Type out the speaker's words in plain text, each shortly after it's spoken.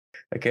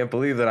I can't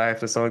believe that I have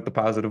to sound like the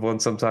positive one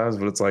sometimes,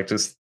 but it's like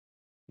just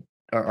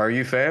are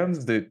you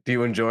fans? Do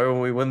you enjoy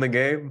when we win the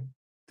game?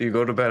 Do you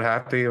go to bed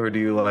happy, or do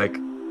you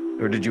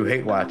or did you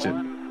hate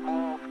watching?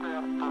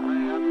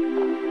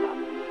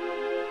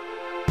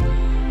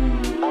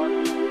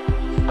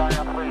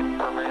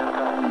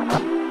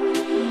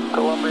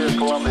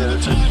 Columbia.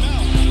 This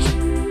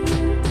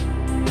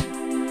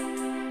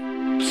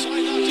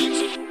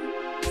is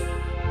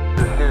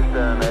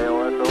Houston,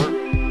 AOS,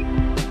 over.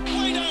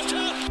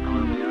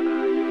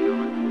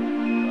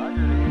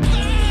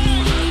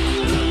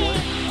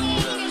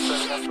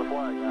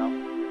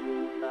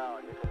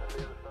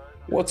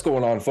 What's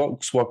going on,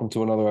 folks? Welcome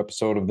to another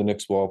episode of the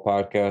Knicks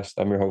podcast.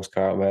 I'm your host,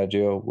 Kyle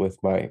Maggio, with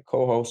my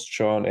co-hosts,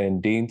 Sean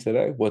and Dean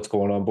today. What's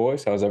going on,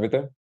 boys? How's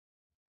everything?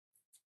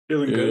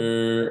 Feeling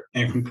good.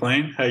 Can't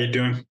complain. How you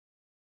doing?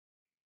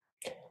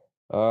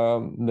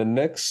 The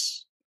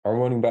Knicks are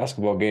winning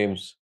basketball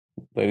games,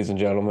 ladies and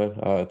gentlemen.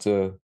 It's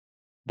a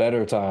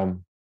better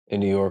time in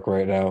New York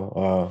right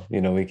now.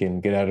 We can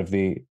get out of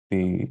the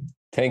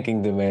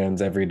tanking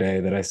demands every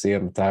day that I see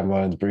on the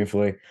timelines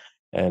briefly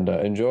and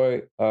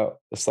enjoy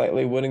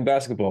slightly winning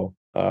basketball.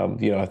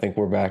 I think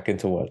we're back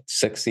into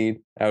sixth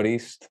seed out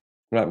east, if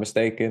I'm not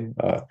mistaken.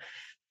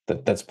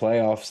 That's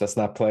playoffs. That's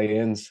not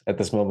play-ins at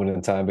this moment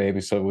in time,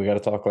 baby. So we got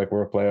to talk like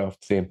we're a playoff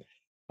team.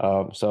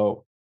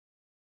 So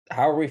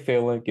how are we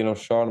feeling?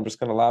 Sean, I'm just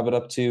going to lob it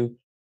up to you.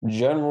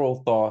 General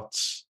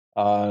thoughts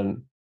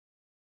on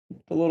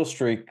the little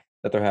streak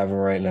that they're having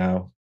right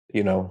now.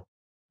 It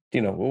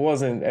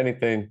wasn't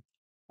anything,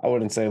 I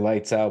wouldn't say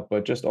lights out,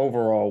 but just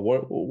overall,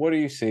 what are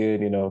you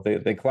seeing?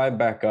 They climbed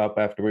back up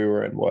after we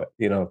were in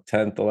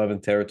 10th,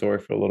 11th territory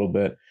for a little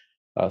bit.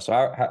 So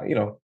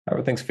how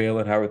are things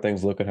feeling? How are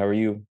things looking? How are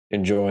you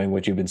enjoying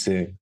what you've been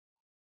seeing?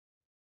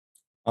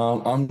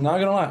 I'm not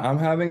gonna lie, I'm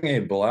having a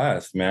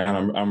blast,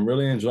 man. I'm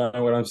really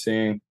enjoying what I'm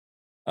seeing.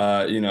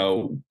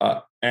 And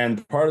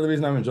part of the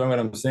reason I'm enjoying what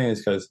I'm seeing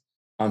is because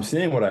I'm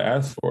seeing what I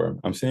asked for.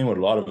 I'm seeing what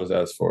a lot of us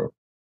asked for.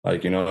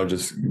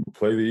 Just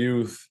play the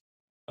youth.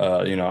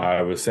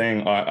 I was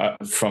saying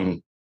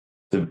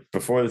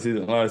before the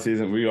season, last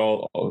season, we're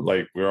all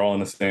on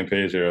the same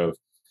page here of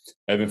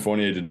Evan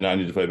Fournier did not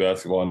need to play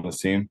basketball on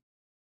this team.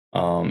 I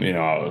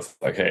was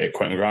like, hey,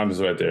 Quentin Grimes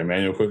is right there.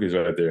 Emmanuel Quickly's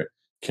right there.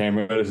 Cam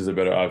Reddish is a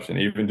better option.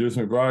 Even Deuce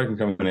McBride can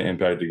come in and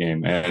impact the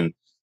game. And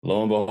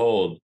lo and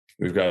behold,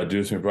 we've got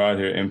Deuce McBride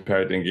here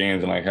impacting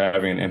games and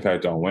having an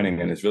impact on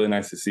winning. And it's really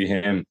nice to see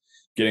him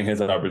getting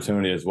his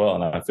opportunity as well.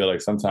 And I feel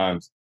like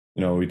sometimes,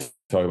 we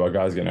talk about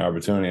guys getting an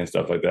opportunity and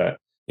stuff like that.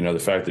 The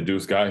fact that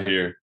Deuce got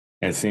here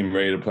and seemed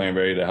ready to play and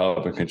ready to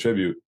help and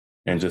contribute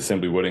and just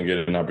simply wouldn't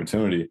get an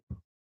opportunity.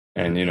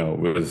 And,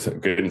 was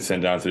getting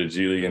sent down to the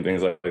G League and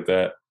things like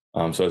that.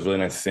 So it's really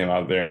nice to see him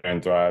out there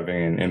and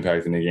thriving and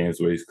impacting the games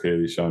the way he's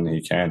clearly shown that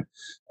he can.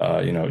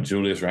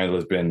 Julius Randle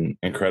has been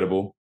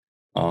incredible,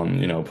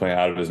 playing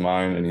out of his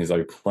mind, and he's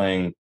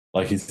playing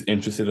like he's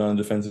interested on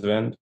the defensive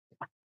end,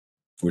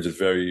 which is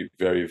very,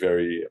 very,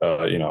 very,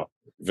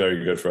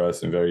 very good for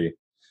us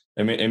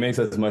and it makes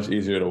us much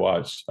easier to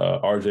watch.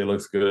 RJ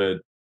looks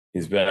good.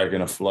 He's back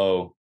in a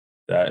flow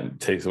that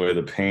takes away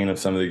the pain of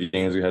some of the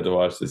games we had to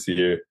watch this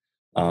year.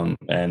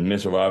 And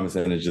Mitchell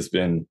Robinson has just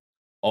been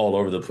all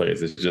over the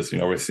place. It's just,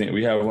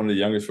 we have one of the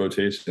youngest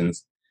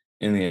rotations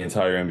in the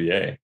entire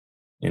NBA,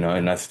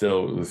 and that's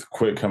still was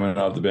Quick coming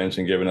off the bench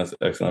and giving us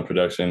excellent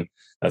production.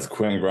 That's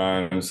Quentin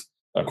Grimes.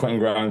 Quentin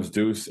Grimes,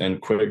 Deuce,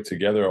 and Quick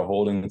together are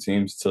holding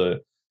teams to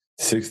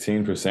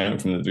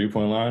 16% from the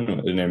three-point line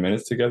in their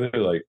minutes together.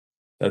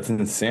 That's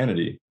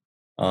insanity.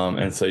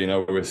 And so,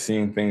 we're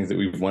seeing things that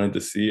we've wanted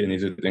to see, and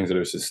these are things that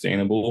are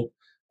sustainable,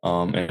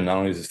 and not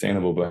only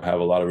sustainable, but have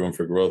a lot of room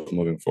for growth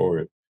moving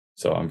forward.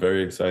 So I'm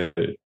very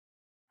excited.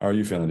 How are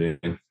you feeling,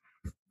 Dean?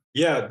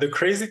 Yeah, the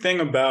crazy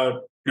thing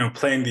about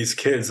playing these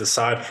kids,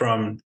 aside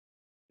from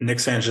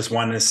Knicks fans just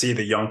wanting to see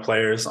the young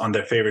players on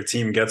their favorite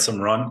team get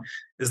some run,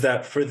 is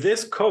that for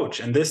this coach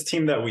and this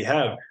team that we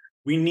have,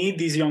 we need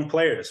these young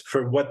players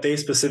for what they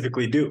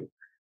specifically do.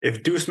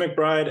 If Deuce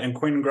McBride and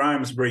Quentin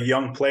Grimes were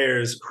young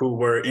players who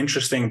were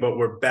interesting but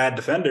were bad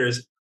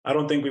defenders, I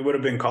don't think we would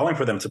have been calling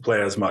for them to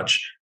play as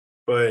much.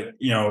 But,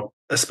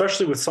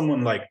 especially with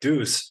someone like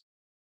Deuce,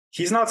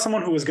 he's not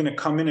someone who is going to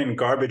come in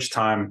garbage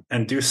time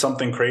and do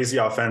something crazy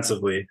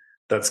offensively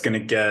that's going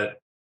to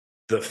get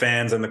the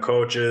fans and the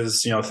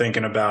coaches,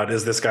 thinking about,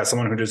 is this guy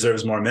someone who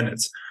deserves more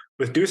minutes?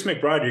 With Deuce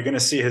McBride, you're going to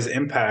see his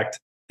impact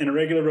in a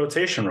regular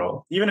rotation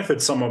role, even if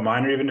it's somewhat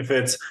minor, even if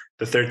it's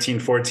the 13,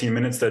 14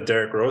 minutes that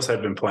Derrick Rose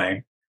had been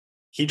playing.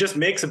 He just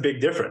makes a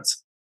big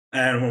difference.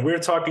 And when we're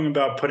talking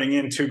about putting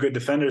in two good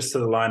defenders to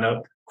the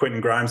lineup, Quentin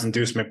Grimes and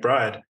Deuce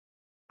McBride,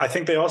 I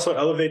think they also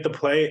elevate the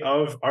play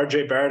of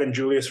RJ Barrett and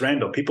Julius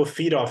Randle. People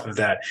feed off of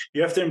that.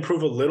 You have to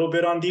improve a little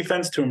bit on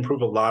defense to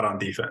improve a lot on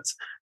defense.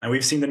 And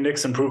we've seen the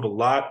Knicks improve a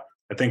lot.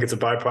 I think it's a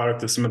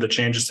byproduct of some of the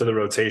changes to the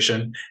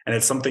rotation. And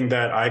it's something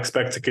that I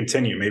expect to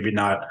continue, maybe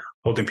not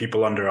holding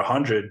people under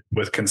 100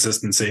 with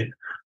consistency,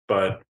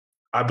 but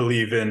I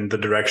believe in the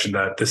direction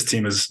that this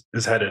team is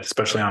headed,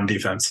 especially on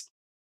defense.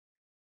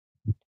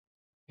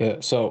 Yeah,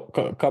 so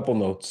a couple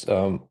notes.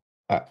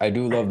 I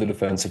do love the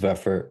defensive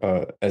effort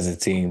as a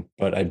team,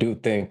 but I do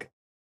think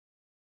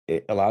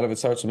a lot of it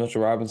starts with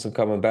Mitchell Robinson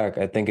coming back.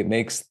 I think it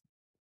makes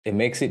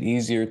it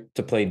easier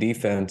to play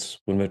defense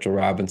when Mitchell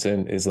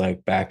Robinson is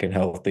like back and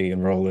healthy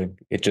and rolling.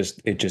 It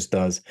just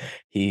does.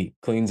 He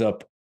cleans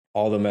up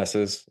all the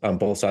messes on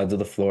both sides of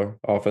the floor.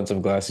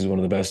 Offensive glass, he's one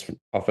of the best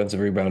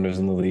offensive rebounders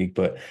in the league,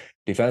 but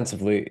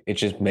defensively, it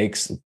just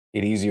makes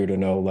it easier to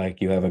know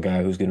like you have a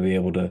guy who's going to be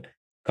able to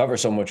cover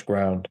so much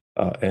ground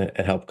and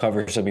help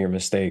cover some of your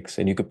mistakes,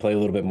 and you could play a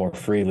little bit more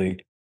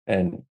freely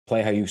and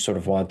play how you sort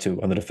of want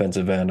to on the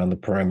defensive end, on the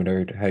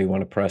perimeter, how you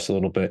want to press a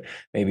little bit.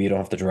 Maybe you don't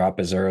have to drop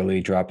as early,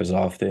 drop as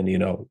often.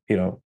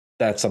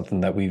 That's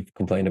something that we've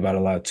complained about a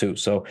lot too.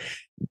 So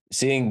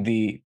seeing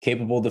the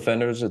capable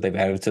defenders that they've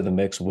added to the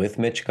mix with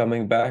Mitch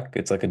coming back,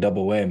 it's like a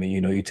double whammy.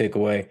 You take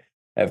away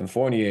Evan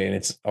Fournier, and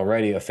it's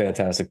already a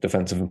fantastic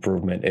defensive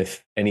improvement.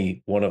 If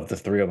any one of the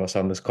three of us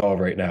on this call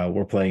right now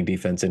were playing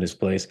defense in his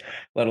place,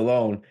 let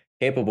alone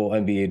capable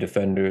NBA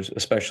defenders,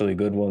 especially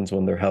good ones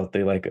when they're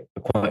healthy, like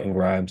a Quentin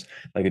Grimes,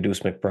 like a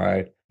Deuce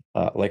McBride,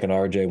 like an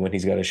RJ when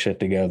he's got his shit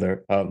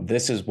together.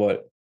 This is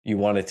what you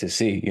wanted to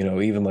see.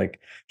 Even like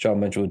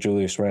Sean mentioned with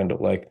Julius Randle,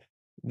 like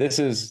this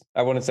is,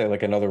 I wouldn't say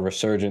like another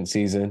resurgent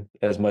season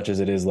as much as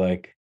it is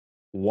like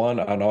one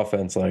on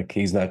offense. Like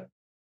he's not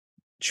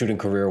shooting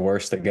career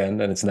worst again,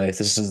 and it's nice.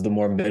 This is the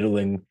more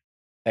middling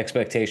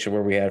expectation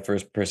where we had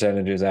first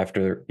percentages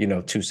after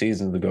 2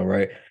 seasons ago,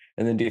 right?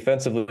 And then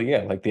defensively,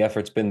 yeah, like the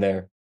effort's been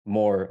there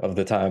more of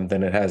the time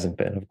than it hasn't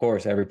been. Of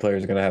course, every player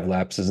is going to have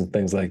lapses and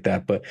things like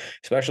that, but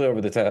especially over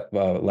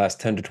the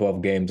last 10 to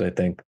 12 games, I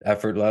think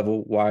effort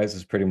level wise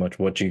is pretty much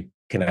what you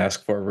can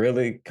ask for.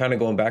 Really, kind of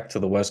going back to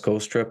the West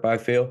Coast trip, I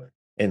feel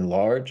in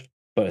large,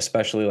 but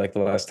especially like the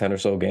last 10 or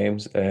so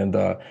games, and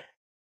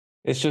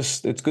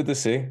it's good to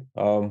see.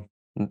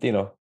 You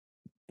know,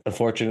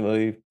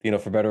 Unfortunately,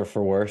 for better or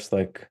for worse,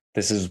 like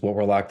this is what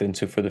we're locked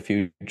into for the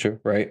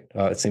future, right?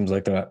 It seems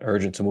like they're not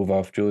urgent to move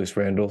off Julius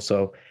Randle.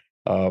 So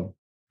um,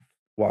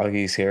 while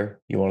he's here,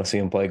 you want to see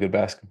him play good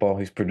basketball.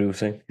 He's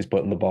producing, he's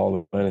putting the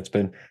ball in. It's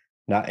been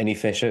not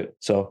inefficient.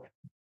 So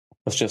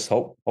let's just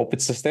hope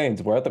it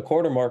sustains. We're at the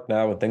quarter mark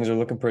now and things are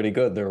looking pretty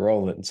good. They're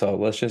rolling. So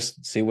let's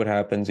just see what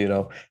happens.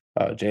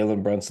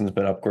 Jalen Brunson's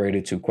been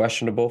upgraded to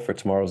questionable for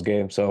tomorrow's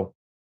game. So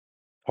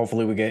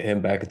hopefully we get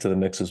him back into the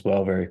mix as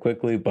well very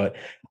quickly. But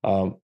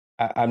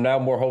I'm now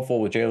more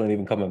hopeful with Jalen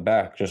even coming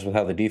back, just with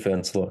how the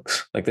defense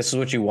looks. Like this is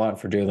what you want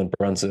for Jalen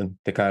Brunson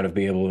to kind of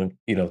be able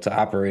to, to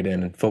operate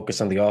in and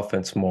focus on the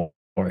offense more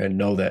and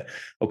know that,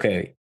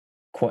 okay,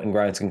 Quentin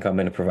Grimes can come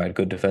in and provide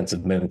good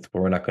defensive minutes,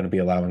 but we're not going to be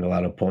allowing a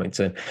lot of points.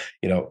 And,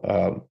 you know,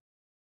 um,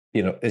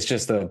 it's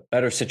just a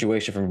better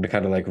situation for him to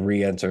kind of like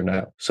re-enter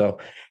now. So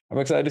I'm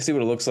excited to see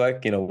what it looks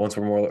like, once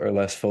we're more or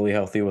less fully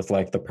healthy with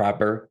like the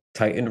proper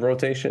tightened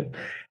rotation.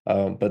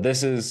 But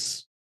this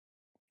is,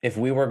 if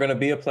we were going to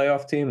be a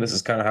playoff team, this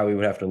is kind of how we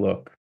would have to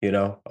look. You'd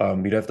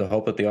have to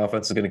hope that the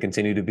offense is going to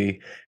continue to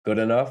be good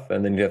enough,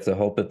 and then you'd have to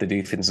hope that the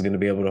defense is going to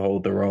be able to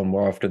hold their own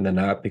more often than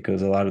not,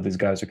 because a lot of these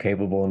guys are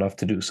capable enough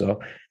to do so.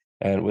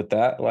 And with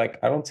that, like,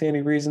 I don't see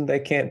any reason they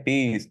can't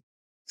be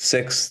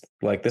sixth.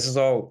 Like, this is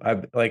all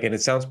I like, and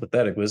it sounds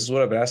pathetic, but this is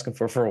what I've been asking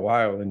for a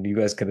while, and you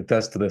guys can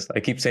attest to this. I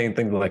keep saying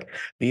things like,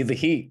 "Be the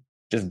Heat,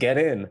 just get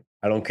in."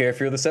 I don't care if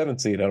you're the 7th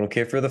seed. I don't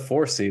care if you're the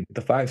 4th seed, the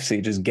 5th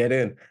seed. Just get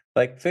in.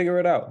 Like, figure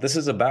it out. This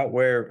is about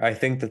where I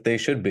think that they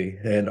should be.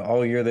 And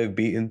all year they've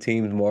beaten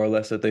teams more or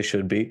less that they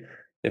should be.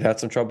 They've had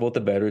some trouble with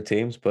the better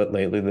teams, but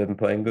lately they've been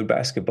playing good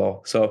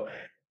basketball. So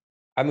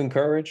I'm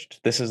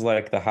encouraged. This is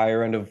like the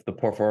higher end of the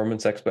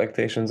performance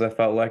expectations I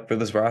felt like for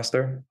this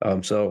roster.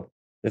 So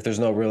if there's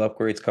no real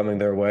upgrades coming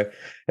their way,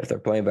 if they're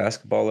playing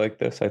basketball like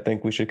this, I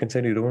think we should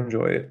continue to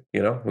enjoy it.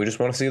 We just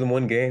want to see them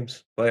win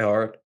games, play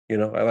hard. I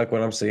like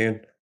what I'm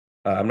seeing.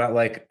 I'm not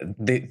like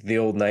the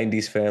old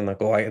 '90s fan,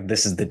 like, oh,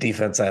 this is the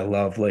defense I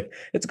love. Like,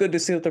 it's good to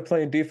see that they're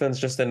playing defense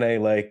just in a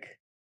like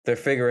they're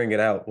figuring it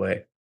out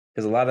way.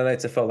 Because a lot of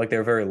nights it felt like they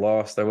were very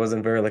lost. There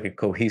wasn't very like a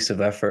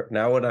cohesive effort.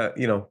 Now when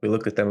we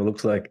look at them, it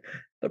looks like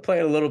they're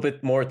playing a little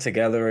bit more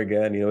together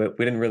again.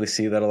 We didn't really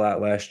see that a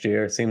lot last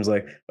year. It seems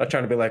like, I'm not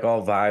trying to be like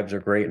all vibes are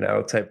great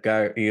now type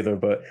guy either,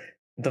 but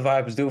the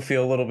vibes do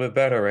feel a little bit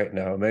better right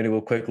now. Emmanuel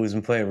Quickley's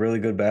been playing really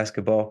good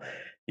basketball.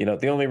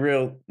 The only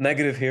real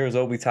negative here is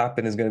Obi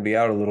Toppin is going to be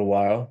out a little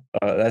while.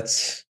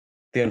 That's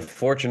the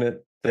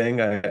unfortunate thing.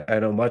 I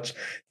know much,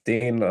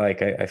 Dean.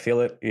 Like I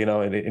feel it.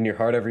 In your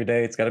heart every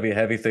day. It's got to be a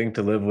heavy thing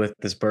to live with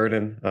this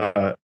burden.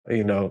 The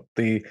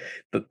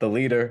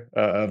leader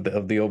of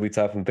the Obi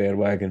Toppin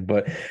bandwagon,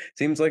 but it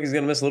seems like he's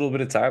going to miss a little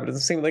bit of time. It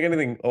doesn't seem like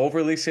anything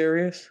overly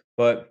serious,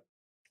 but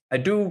I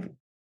do.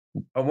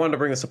 I wanted to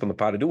bring this up on the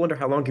pod. I do wonder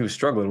how long he was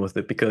struggling with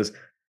it, because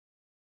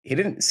he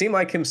didn't seem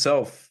like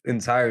himself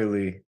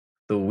entirely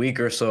the week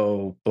or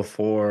so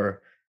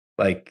before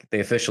like they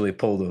officially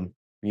pulled him,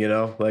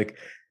 like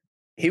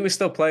he was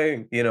still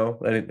playing,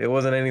 and it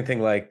wasn't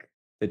anything like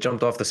that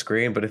jumped off the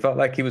screen, but it felt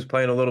like he was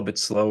playing a little bit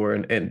slower,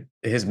 and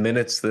his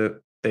minutes, the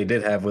they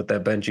did have with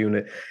that bench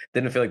unit.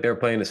 Didn't feel like they were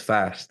playing as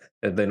fast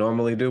as they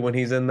normally do when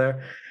he's in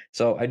there.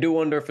 So I do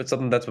wonder if it's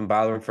something that's been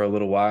bothering him for a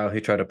little while. He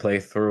tried to play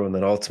through, and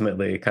then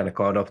ultimately it kind of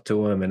caught up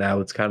to him, and now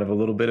it's kind of a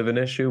little bit of an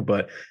issue.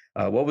 But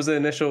what was the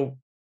initial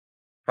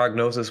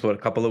prognosis? What, a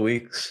couple of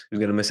weeks? He's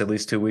going to miss at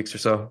least 2 weeks or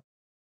so.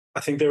 I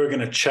think they were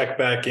going to check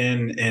back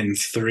in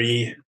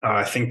 3.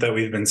 I think that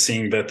we've been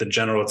seeing that the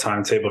general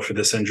timetable for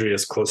this injury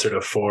is closer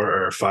to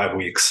 4 or 5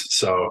 weeks.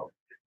 So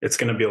it's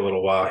going to be a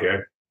little while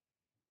here.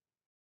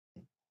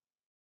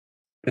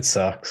 It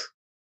sucks.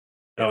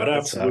 No, it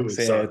absolutely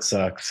sucks. sucks. Yeah, it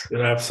sucks.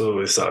 It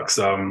absolutely sucks.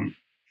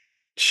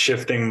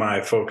 Shifting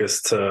my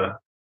focus to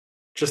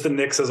just the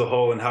Knicks as a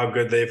whole and how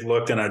good they've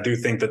looked, and I do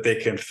think that they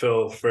can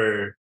fill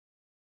for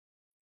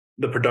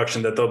the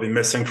production that they'll be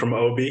missing from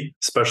Obi,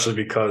 especially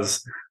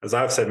because, as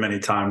I've said many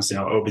times,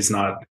 Obi's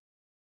not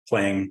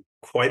playing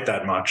quite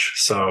that much.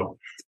 So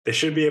they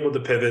should be able to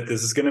pivot.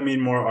 This is going to mean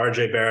more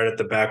RJ Barrett at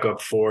the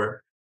backup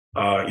four,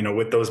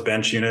 with those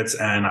bench units.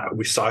 And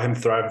we saw him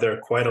thrive there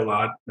quite a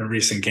lot in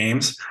recent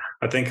games.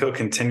 I think he'll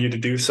continue to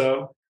do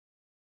so.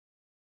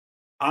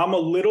 I'm a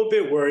little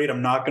bit worried.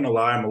 I'm not going to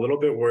lie. I'm a little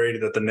bit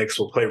worried that the Knicks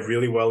will play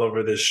really well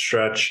over this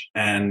stretch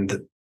and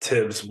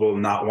Tibbs will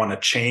not want to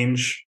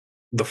change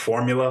the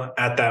formula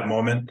at that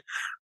moment.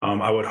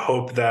 I would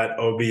hope that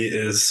Obi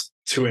is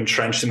too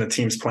entrenched in the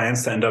team's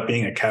plans to end up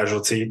being a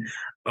casualty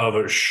of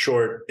a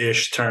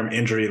short-ish term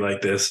injury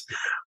like this,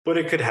 but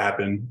it could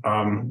happen.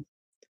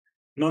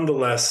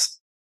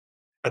 Nonetheless,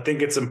 I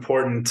think it's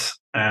important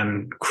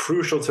and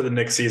crucial to the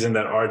Knicks season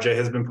that RJ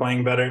has been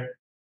playing better.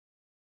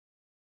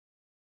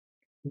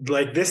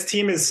 Like, this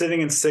team is sitting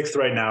in 6th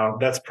right now.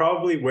 That's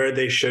probably where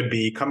they should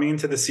be. Coming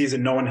into the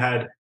season, no one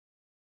had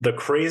the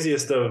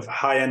craziest of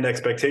high-end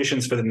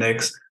expectations for the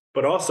Knicks,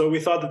 but also we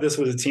thought that this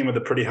was a team with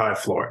a pretty high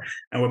floor.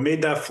 And what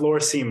made that floor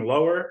seem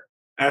lower,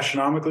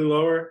 astronomically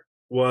lower,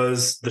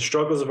 was the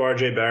struggles of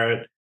RJ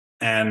Barrett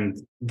and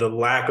the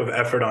lack of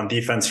effort on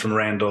defense from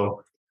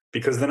Randall.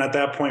 Because then at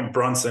that point,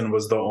 Brunson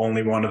was the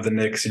only one of the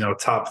Knicks,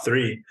 top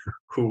 3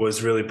 who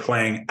was really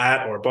playing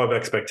at or above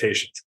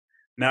expectations.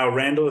 Now,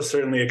 Randall is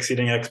certainly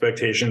exceeding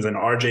expectations, and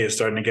RJ is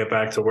starting to get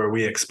back to where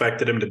we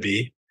expected him to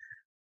be.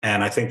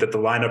 And I think that the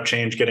lineup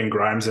change, getting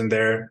Grimes in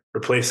there,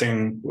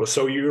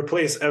 so you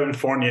replace Evan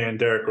Fournier and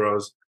Derrick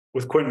Rose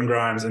with Quentin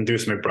Grimes and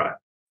Deuce McBride.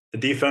 The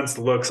defense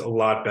looks a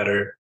lot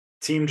better.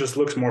 Team just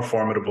looks more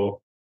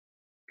formidable.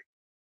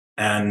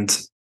 And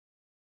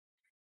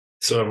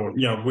so,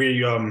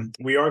 we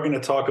are going to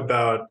talk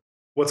about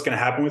what's going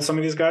to happen with some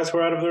of these guys who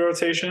are out of the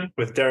rotation,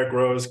 with Derrick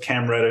Rose,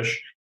 Cam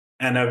Reddish,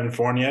 and Evan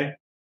Fournier.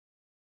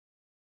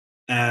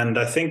 And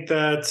I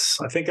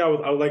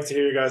would like to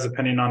hear your guys'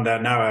 opinion on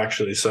that now,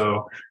 actually.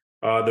 So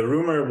the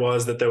rumor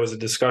was that there was a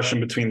discussion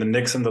between the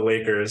Knicks and the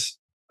Lakers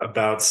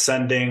about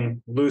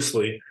sending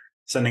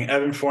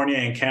Evan Fournier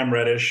and Cam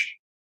Reddish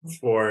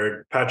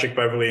for Patrick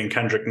Beverley and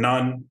Kendrick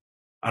Nunn.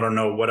 I don't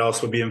know what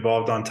else would be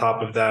involved on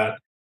top of that.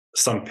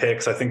 Some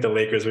picks. I think the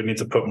Lakers would need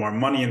to put more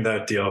money in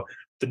that deal.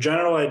 The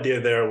general idea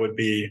there would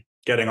be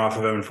getting off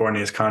of Evan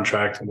Fournier's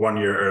contract 1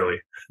 year early.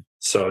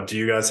 So do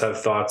you guys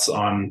have thoughts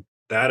on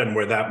that and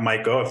where that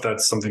might go, if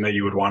that's something that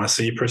you would want to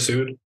see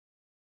pursued?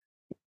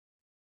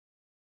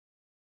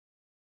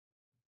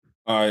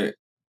 I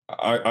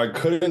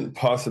couldn't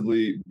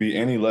possibly be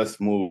any less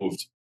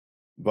moved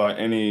by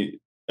any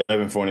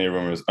Evan Fournier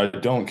rumors. I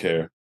don't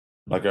care.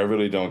 Like, I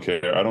really don't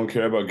care. I don't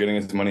care about getting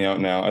his money out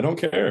now. I don't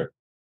care.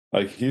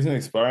 Like, he's an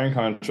expiring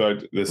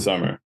contract this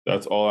summer.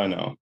 That's all I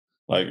know.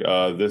 Like,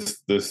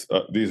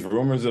 these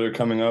rumors that are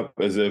coming up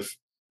as if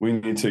we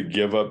need to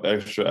give up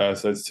extra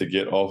assets to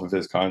get off of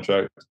his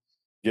contract.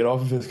 Get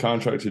off of his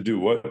contract to do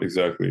what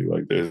exactly?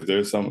 Like, is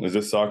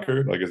this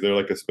soccer? Like, is there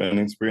like a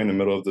spending spree in the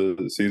middle of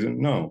the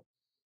season? No.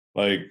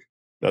 Like,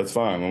 that's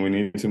fine. When we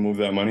need to move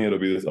that money, it'll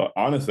be this.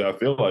 Honestly, I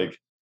feel like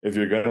if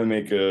you're going to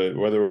make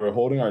whether we're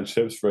holding our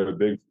chips for a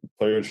big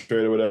player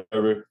trade or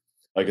whatever,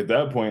 like, at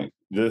that point,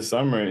 this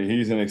summer,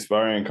 he's an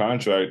expiring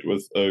contract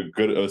with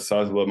a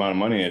sizable amount of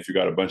money. If you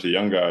got a bunch of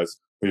young guys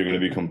who you're going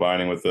to be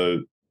combining with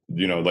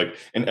like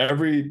in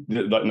every,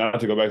 not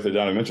to go back to the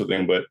Donovan Mitchell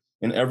thing, but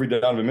in every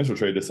Donovan Mitchell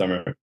trade this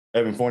summer,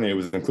 Evan Fournier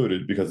was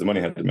included because the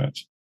money had to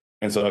match.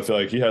 And so I feel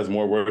like he has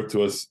more worth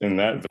to us in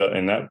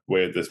that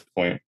way at this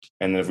point.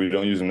 And if we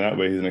don't use him that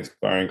way, he's an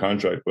expiring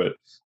contract. But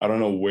I don't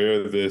know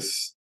where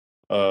this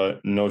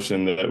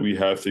notion that we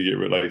have to get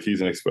rid, like,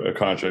 he's a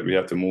contract we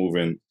have to move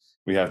and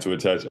we have to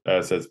attach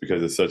assets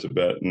because it's such a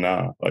bet.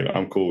 Nah, like,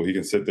 I'm cool. He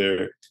can sit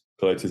there,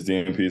 collect his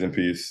DMPs in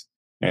peace,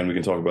 and we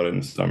can talk about it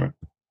in the summer.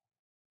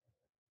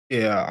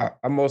 Yeah,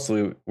 I'm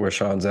mostly where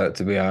Sean's at,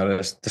 to be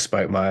honest,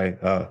 despite my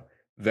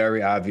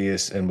very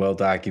obvious and well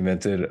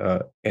documented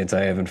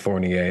anti-Evan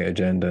Fournier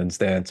agenda and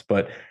stance.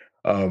 But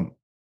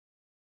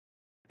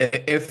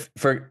if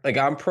for like,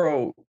 I'm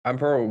pro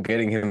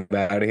getting him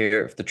out of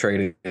here if the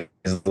trade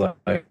is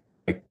like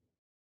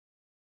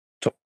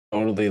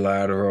totally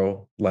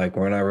lateral. Like,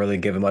 we're not really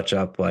giving much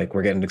up. Like,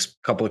 we're getting a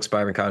couple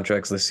expiring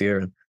contracts this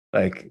year.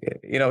 Like,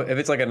 if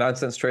it's like a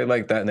nonsense trade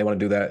like that and they want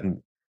to do that,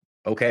 and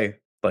okay,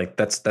 like,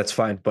 that's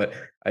fine. But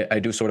I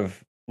do sort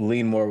of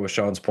lean more with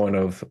Sean's point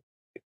of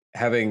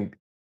having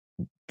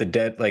the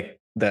dead like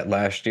that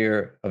last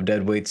year of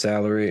dead weight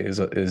salary is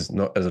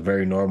a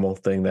very normal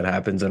thing that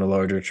happens in a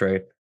larger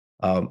trade.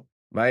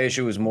 My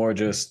issue is more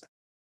just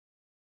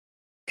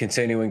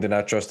continuing to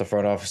not trust the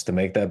front office to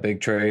make that big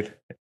trade.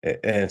 And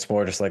it's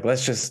more just like,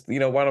 let's just, why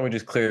don't we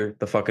just clear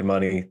the fucking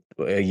money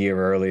a year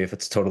early if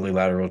it's totally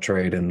lateral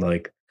trade, and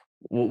like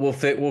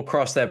we'll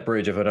cross that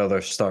bridge if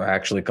another star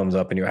actually comes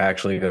up and you're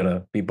actually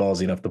gonna be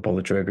ballsy enough to pull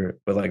the trigger.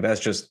 But like that's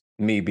just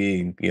me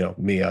being,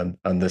 me on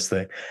this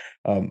thing.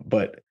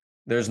 But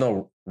there's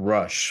no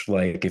rush.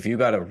 Like if you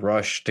got to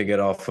rush to get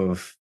off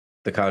of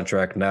the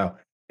contract now,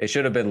 it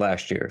should have been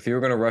last year. If you were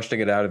going to rush to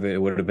get out of it, it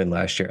would have been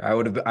last year. I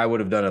would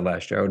have done it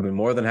last year. I would have been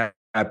more than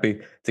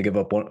happy to give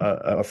up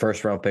a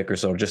first round pick or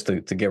so just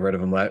to get rid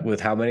of him. With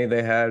how many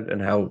they had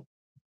and how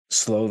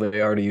slow they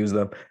are to use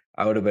them,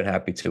 I would have been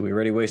happy to. We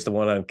already wasted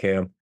one on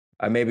Cam.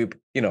 I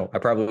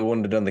probably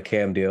wouldn't have done the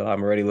Cam deal.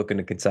 I'm already looking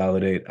to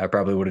consolidate. I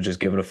probably would have just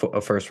given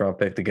a first round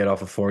pick to get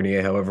off of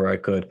Fournier however I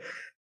could.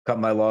 Cut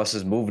my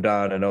losses, moved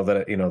on. I know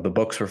that the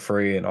books were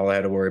free, and all I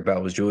had to worry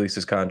about was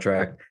Julius's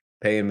contract,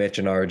 paying Mitch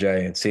and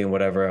RJ, and seeing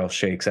whatever else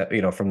shakes out.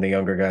 From the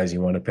younger guys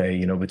you want to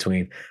pay.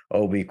 Between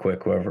Obi,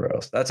 Quick, whoever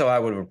else. That's how I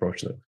would have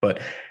approached it.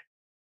 But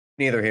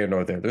neither here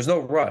nor there. There's no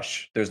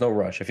rush. There's no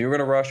rush. If you were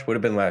going to rush, would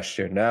have been last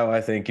year. Now I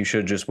think you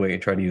should just wait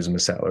and try to use him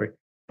as salary.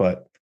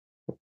 But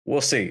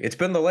we'll see. It's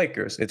been the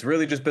Lakers. It's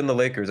really just been the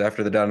Lakers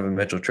after the Donovan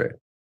Mitchell trade.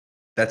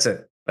 That's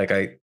it.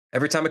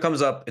 Every time it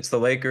comes up, it's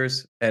the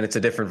Lakers, and it's a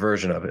different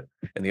version of it.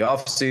 In the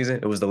offseason,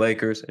 it was the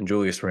Lakers and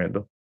Julius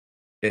Randle.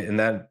 And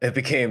then it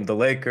became the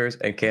Lakers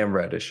and Cam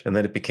Reddish. And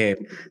then it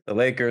became the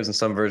Lakers and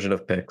some version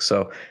of picks.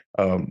 So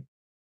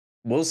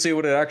we'll see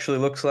what it actually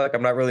looks like.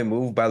 I'm not really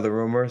moved by the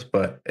rumors,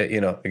 but,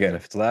 again,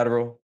 if it's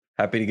lateral,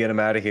 happy to get him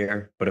out of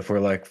here. But if we're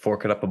like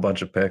forking up a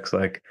bunch of picks,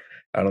 I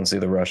don't see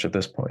the rush at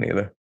this point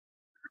either.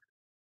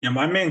 Yeah,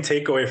 my main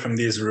takeaway from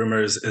these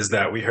rumors is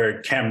that we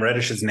heard Cam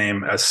Reddish's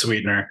name as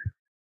sweetener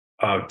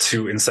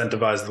to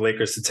incentivize the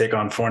Lakers to take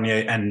on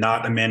Fournier and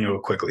not Emmanuel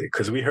Quickley.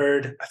 Because we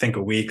heard, I think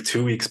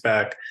 2 weeks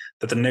back,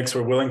 that the Knicks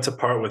were willing to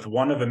part with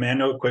one of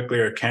Emmanuel Quickley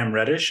or Cam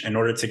Reddish in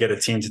order to get a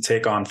team to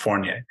take on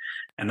Fournier.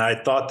 And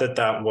I thought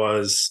that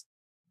was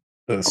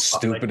the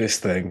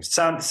stupidest thing.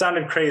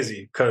 Sounded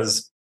crazy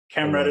because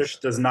Cam Reddish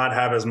does not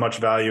have as much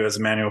value as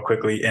Emmanuel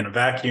Quickley in a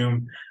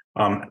vacuum.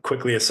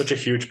 Quickley is such a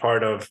huge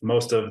part of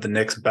most of the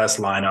Knicks' best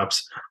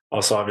lineups.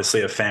 Also,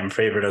 obviously, a fan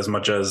favorite as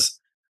much as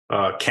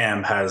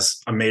Cam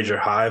has a major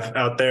hive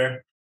out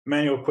there.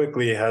 Emmanuel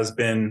Quickley has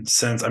been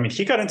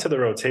he got into the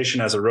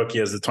rotation as a rookie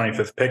as the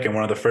 25th pick in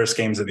one of the first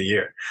games of the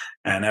year.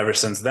 And ever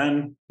since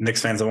then,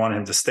 Knicks fans have wanted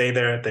him to stay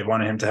there. They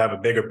wanted him to have a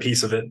bigger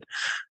piece of it.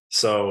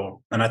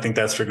 So, and I think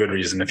that's for good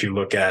reason if you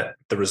look at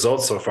the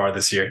results so far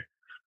this year.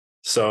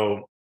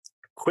 So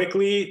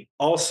Quickley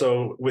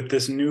also with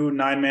this new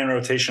 9-man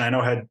rotation, I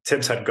know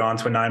Tibbs had gone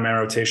to a 9-man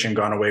rotation,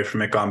 gone away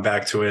from it, gone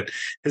back to it.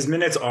 His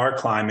minutes are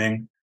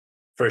climbing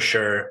for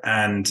sure.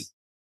 And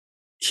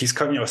he's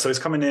coming, so he's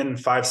coming in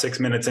 5-6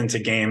 minutes into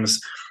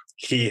games.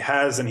 He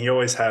has, and he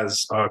always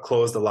has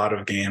closed a lot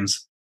of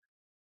games.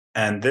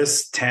 And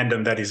this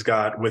tandem that he's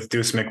got with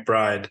Deuce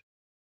McBride,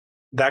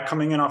 that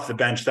coming in off the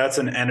bench, that's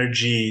an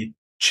energy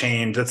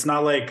change. That's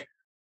not like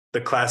the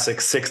classic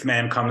sixth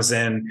man comes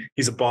in,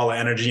 he's a ball of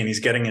energy and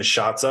he's getting his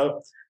shots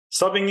up.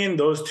 Subbing in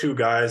those two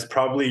guys,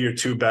 probably your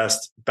two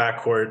best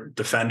backcourt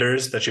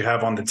defenders that you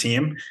have on the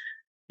team,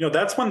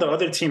 that's when the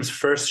other team's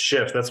first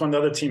shift, that's when the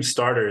other team's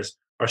starters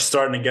are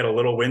starting to get a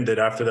little winded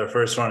after their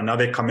first run. And now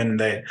they come in and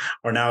they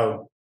are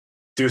now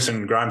Deuce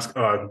and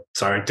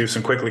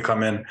Quickley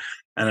come in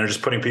and they're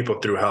just putting people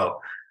through hell.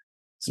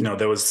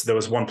 There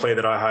was one play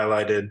that I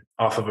highlighted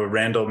off of a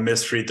Randall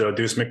missed free throw.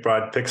 Deuce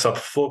McBride picks up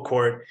full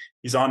court.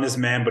 He's on his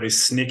man, but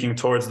he's sneaking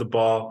towards the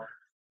ball.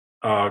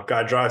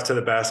 Guy drives to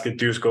the basket.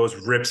 Deuce goes,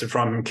 rips it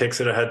from him,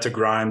 kicks it ahead to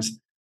Grimes.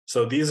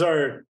 So these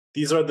are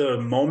the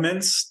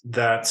moments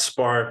that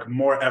spark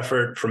more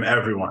effort from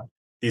everyone.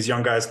 These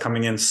young guys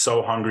coming in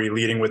so hungry,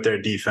 leading with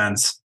their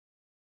defense.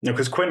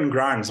 Because Quentin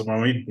Grimes,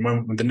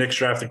 when the Knicks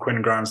drafted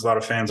Quentin Grimes, a lot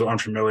of fans were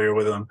unfamiliar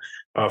with him.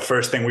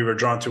 First thing we were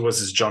drawn to was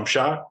his jump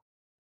shot.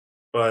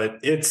 But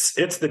it's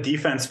the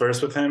defense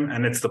first with him,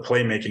 and it's the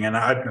playmaking. And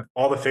I have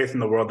all the faith in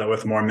the world that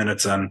with more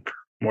minutes and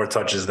more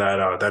touches,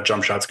 that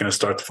jump shot's going to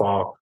start to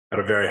fall at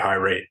a very high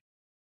rate.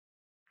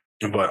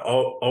 But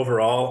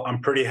overall,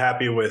 I'm pretty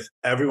happy with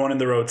everyone in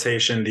the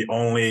rotation. The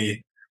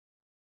only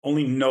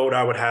note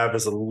I would have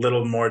is a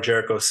little more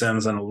Jericho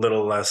Sims and a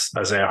little less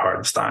Isaiah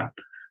Hartenstein.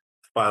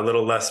 By a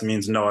little less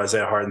means no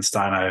Isaiah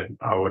Hartenstein,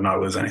 I would not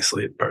lose any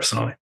sleep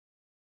personally.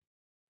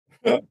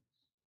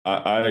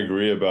 I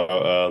agree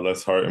about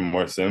less Hart and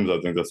more Sims.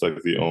 I think that's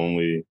like the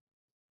only,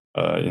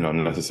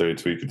 necessary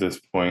tweak at this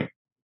point.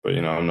 But,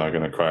 I'm not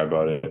going to cry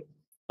about it.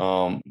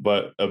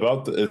 But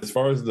about as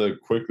far as the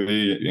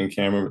Quickley in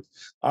camera,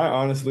 I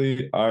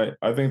honestly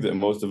think that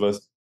most of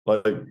us,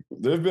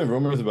 there've been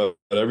rumors about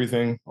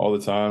everything all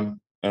the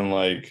time. And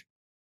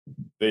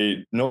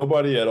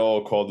nobody at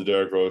all called the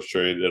Derrick Rose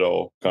trade at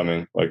all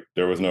coming. Like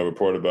there was no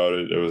report about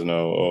it. There was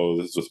no, oh,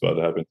 this is what's about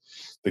to happen.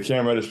 The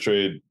Cam Reddish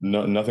trade,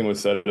 nothing was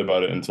said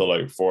about it until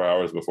like 4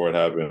 hours before it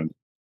happened.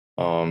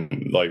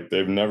 Like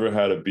they've never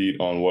had a beat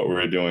on what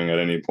we're doing at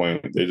any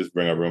point. They just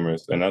bring up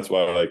rumors, and that's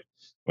why like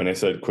when they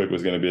said Quick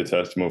was going to be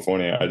attached to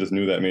Fournier, I just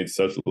knew that made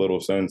such little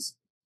sense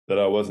that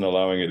I wasn't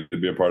allowing it to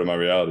be a part of my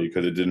reality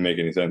because it didn't make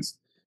any sense.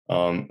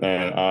 And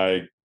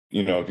I,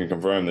 can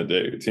confirm that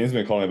the team's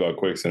been calling about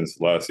Quick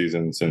since last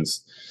season,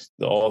 since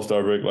the All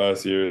Star break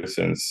last year,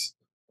 since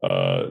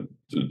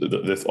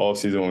this off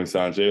season when we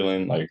signed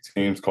Jalen. Like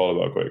teams call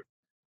about Quick,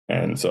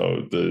 and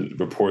so the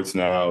reports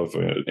now of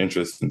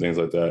interest and things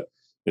like that.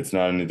 It's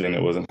not anything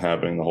that wasn't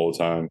happening the whole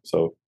time.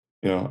 So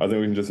I think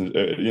we can just,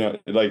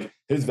 like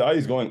his value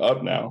is going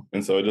up now.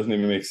 And so it doesn't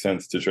even make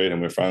sense to trade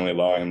him. We're finally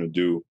allowing him to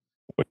do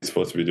what he's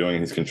supposed to be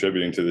doing. He's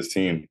contributing to this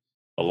team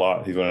a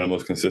lot. He's one of the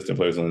most consistent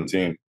players on the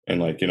team.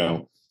 And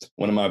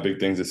one of my big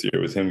things this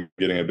year was him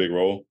getting a big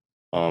role.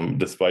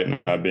 Despite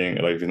not being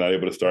like, if he's not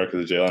able to start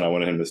because of Jalen, I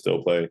wanted him to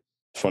still play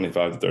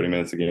 25 to 30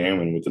 minutes a game.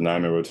 And with the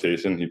 9-man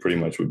rotation, he pretty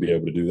much would be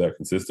able to do that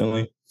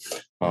consistently.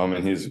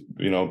 And he's,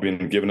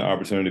 been given the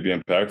opportunity to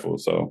be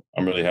impactful. So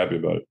I'm really happy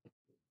about it.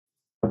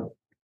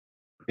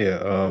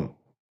 Yeah.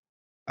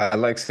 I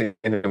like seeing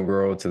him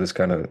grow to this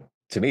kind of,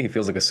 to me, he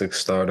feels like a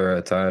sixth starter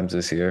at times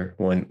this year.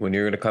 When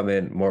you're going to come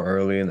in more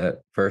early in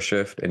that first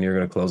shift and you're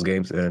going to close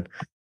games, and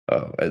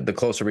the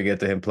closer we get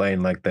to him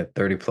playing like that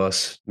 30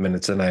 plus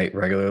minutes a night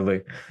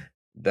regularly,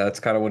 that's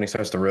kind of when he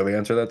starts to really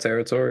enter that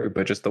territory.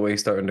 But just the way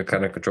he's starting to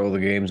kind of control the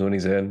games when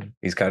he's in,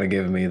 he's kind of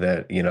giving me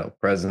that,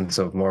 presence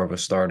of more of a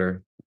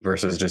starter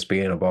versus just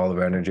being a ball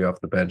of energy off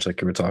the bench, like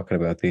you were talking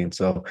about, Dean.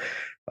 So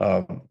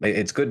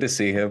it's good to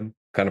see him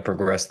kind of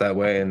progress that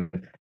way.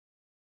 And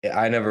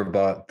I never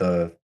bought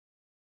the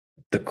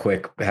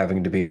Quick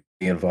having to be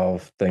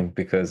involved thing,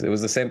 because it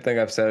was the same thing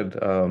I've said,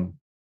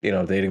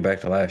 dating back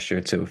to last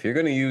year too. If you're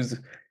going to use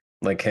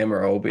like him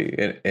or Obi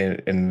in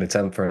an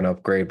attempt for an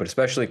upgrade, but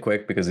especially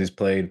Quick because he's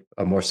played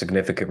a more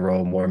significant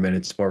role, more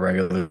minutes, more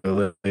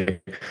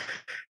regularly,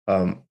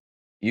 um,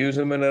 use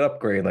him in an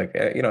upgrade. Like,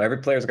 every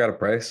player's got a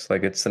price.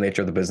 Like it's the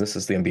nature of the business,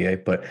 it's the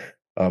NBA, but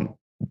um,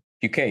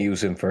 you can't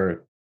use him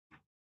for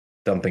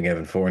dumping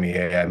Evan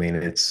Fournier. I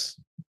mean,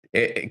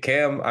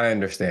 Cam, I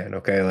understand.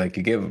 Okay. Like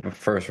you give a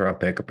first round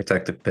pick, a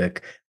protected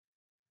pick.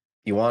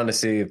 You want to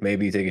see if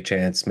maybe you take a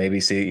chance, maybe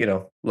see,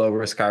 low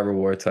risk, high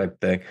reward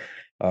type thing.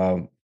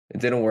 It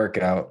didn't work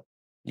out.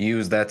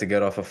 Use that to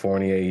get off a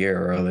Fournier a year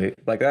early.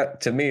 Like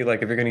that to me,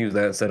 like if you're going to use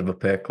that instead of a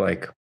pick,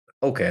 like,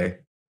 okay,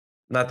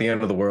 not the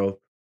end of the world.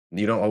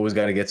 You don't always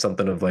got to get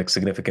something of like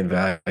significant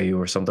value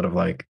or something of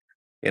like,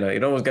 you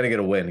don't always got to get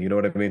a win. You know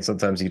what I mean?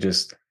 Sometimes you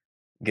just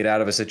get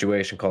out of a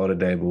situation, call it a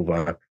day, move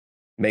on.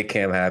 Make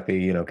Cam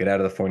happy, get out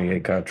of the Fournier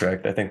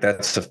contract. I think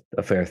that's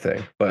a fair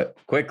thing. But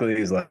quickly,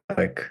 he's like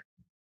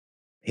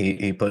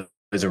he plays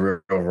a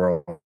real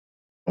role.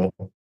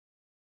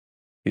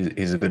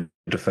 He's a good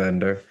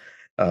defender.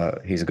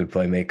 He's a good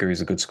playmaker.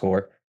 He's a good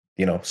scorer.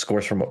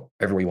 Scores from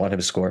everywhere you want him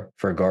to score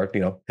for a guard.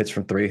 Hits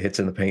from three, hits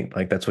in the paint.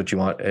 Like that's what you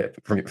want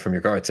from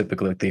your guard.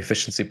 Typically, like the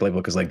efficiency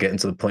playbook is like getting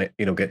to the paint,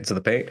 getting to the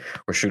paint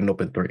or shooting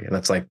open three, and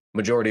that's like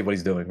majority of what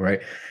he's doing,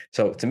 right?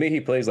 So to me, he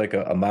plays like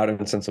a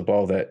modern sense of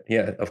ball that,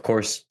 yeah, of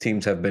course,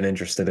 teams have been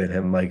interested in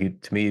him. Like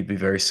to me, it'd be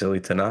very silly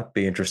to not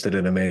be interested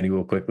in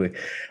Emmanuel quickly.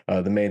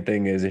 The main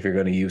thing is if you're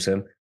going to use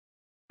him,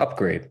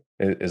 upgrade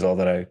is all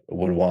that I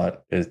would want.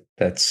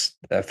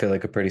 I feel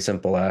like a pretty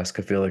simple ask.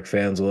 I feel like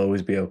fans will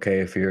always be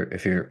okay if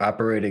you're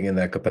operating in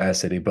that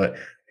capacity. But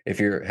if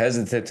you're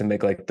hesitant to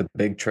make like the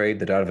big trade,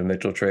 the Donovan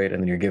Mitchell trade,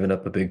 and then you're giving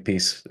up a big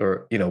piece,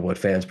 or what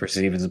fans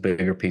perceive as a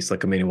bigger piece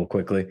like Emmanuel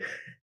quickly,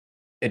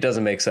 it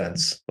doesn't make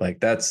sense. Like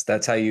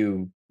that's how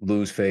you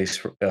lose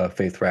faith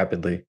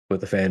rapidly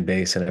with the fan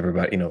base and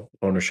everybody,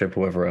 ownership,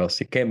 whoever else.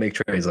 You can't make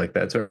trades like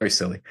that. It's very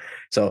silly.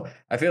 So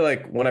I feel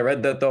like when I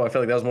read that though, I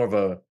feel like that was more of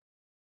a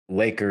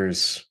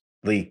Lakers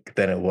leak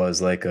than it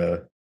was like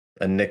a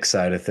Knicks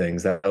side of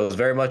things. That was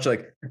very much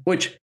like,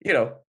 which,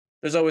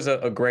 there's always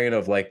a grain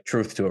of like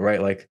truth to it, right?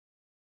 Like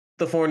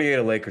the Fournier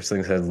to Lakers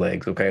thing has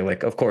legs. Okay.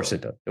 Like, of course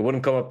it does. It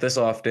wouldn't come up this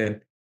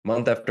often,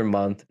 month after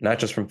month, not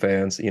just from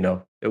fans, it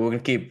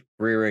wouldn't keep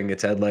rearing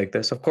its head like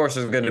this. Of course,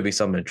 there's going to be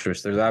some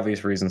interest. There's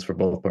obvious reasons for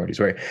both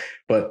parties, right?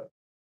 But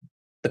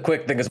the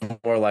quick thing is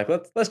more like,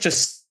 let's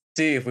just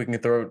see if we can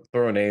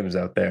throw names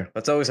out there.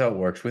 That's always how it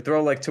works. We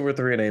throw like two or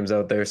three names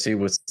out there, see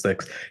what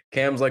sticks.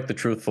 Cam's like the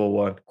truthful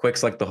one.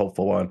 Quick's like the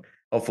hopeful one.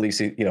 Hopefully, you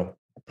see,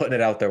 putting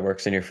it out there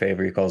works in your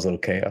favor. You cause a little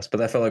chaos, but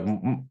that felt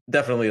like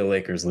definitely a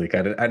Lakers leak.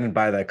 I didn't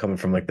buy that coming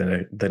from like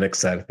the Knicks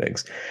side of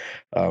things.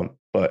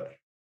 But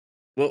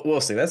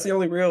we'll see. That's the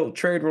only real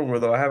trade rumor,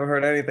 though. I haven't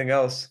heard anything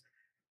else.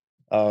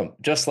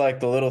 Just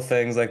like the little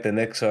things, like the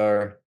Knicks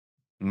are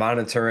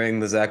monitoring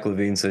the Zach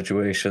LaVine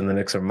situation. The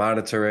Knicks are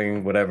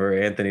monitoring whatever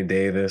Anthony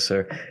Davis,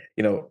 or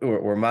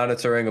we're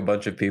monitoring a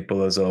bunch of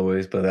people as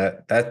always.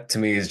 But that to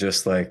me is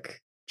just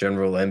like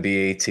general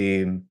NBA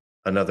team.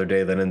 Another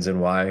day that ends in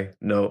Y.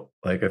 No,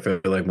 like I feel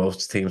like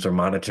most teams are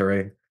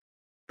monitoring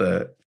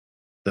the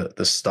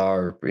the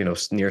star,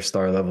 near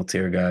star level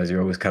tier guys.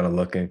 You're always kind of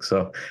looking.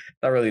 So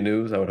not really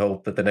news. I would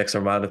hope that the Knicks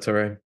are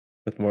monitoring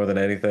with more than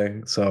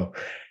anything. So,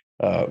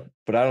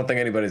 but I don't think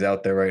anybody's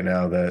out there right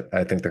now that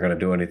I think they're going to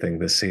do anything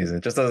this season.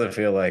 It just doesn't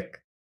feel like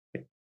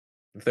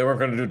if they weren't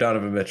going to do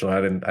Donovan Mitchell,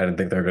 I didn't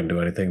think they were going to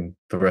do anything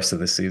the rest of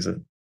this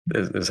season.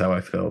 Is how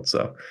I felt.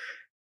 So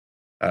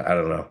I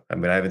don't know. I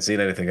mean, I haven't seen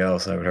anything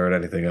else. I haven't heard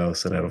anything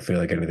else, and I don't feel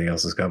like anything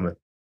else is coming.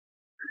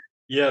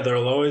 Yeah,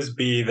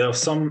 there'll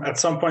some at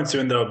some point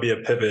soon there'll be a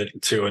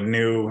pivot to a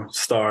new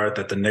star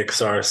that the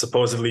Knicks are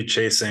supposedly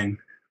chasing.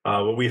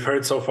 What we've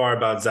heard so far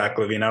about Zach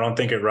LaVine, I don't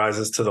think it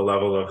rises to the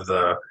level of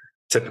the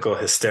typical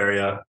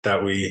hysteria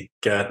that we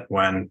get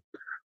when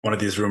one of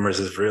these rumors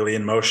is really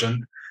in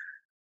motion.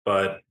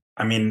 But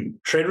I mean,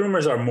 trade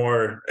rumors are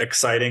more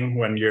exciting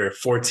when you're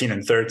 14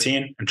 and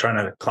 13 and trying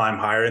to climb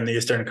higher in the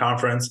Eastern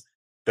Conference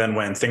than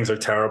when things are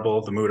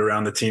terrible, the mood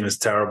around the team is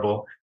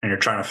terrible, and you're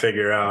trying to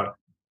figure out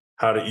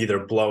how to either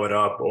blow it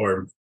up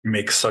or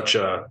make such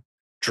a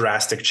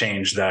drastic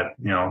change that,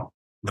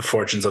 the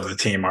fortunes of the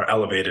team are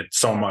elevated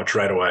so much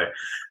right away.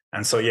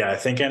 And so, yeah, I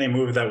think any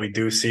move that we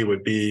do see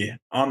would be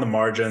on the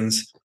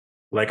margins.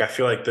 Like, I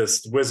feel like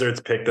this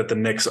Wizards pick that the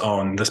Knicks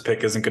own, this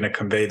pick isn't going to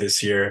convey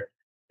this year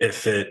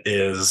if it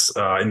is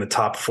in the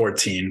top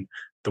 14.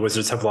 The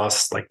Wizards have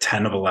lost like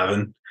 10 of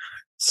 11.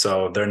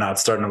 So they're not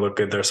starting to look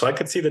good there. So I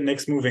could see the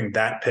Knicks moving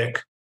that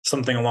pick,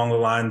 something along the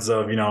lines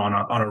of,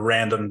 on a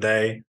random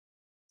day,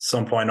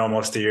 some point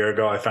almost a year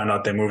ago, I found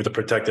out they moved the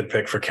protected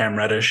pick for Cam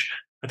Reddish.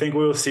 I think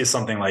we will see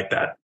something like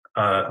that.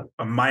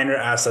 A minor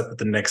asset that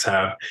the Knicks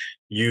have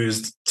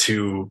used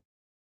to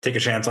take a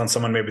chance on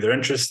someone maybe they're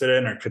interested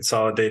in or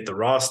consolidate the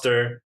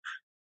roster.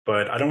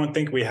 But I don't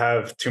think we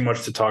have too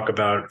much to talk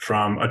about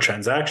from a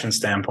transaction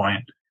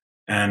standpoint.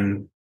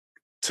 And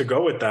to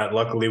go with that,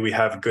 luckily we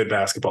have good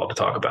basketball to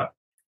talk about.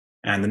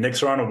 And the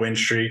Knicks are on a win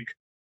streak.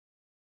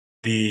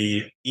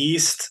 The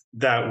East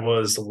that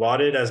was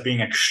lauded as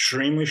being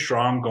extremely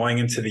strong going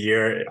into the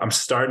year, I'm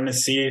starting to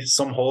see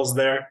some holes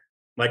there.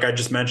 Like I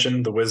just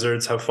mentioned, the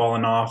Wizards have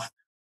fallen off.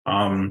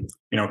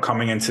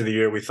 Coming into the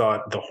year, we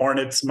thought the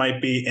Hornets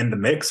might be in the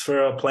mix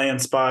for a play-in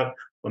spot.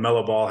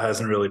 LaMelo Ball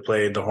hasn't really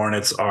played. The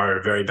Hornets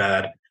are very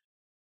bad.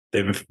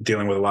 They've been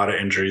dealing with a lot of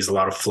injuries, a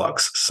lot of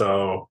flux.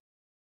 So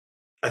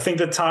I think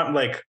the time,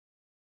 like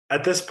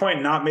at this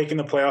point, not making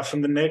the playoffs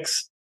from the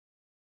Knicks,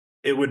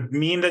 it would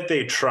mean that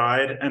they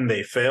tried and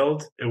they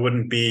failed. It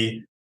wouldn't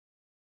be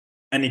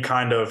any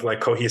kind of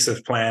like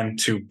cohesive plan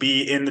to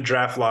be in the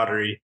draft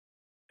lottery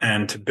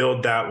and to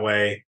build that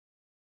way.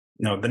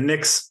 The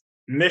Knicks'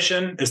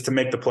 mission is to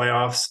make the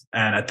playoffs.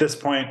 And at this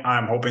point,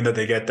 I'm hoping that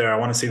they get there. I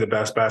want to see the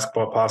best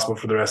basketball possible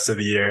for the rest of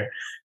the year.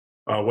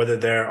 Whether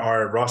there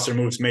are roster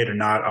moves made or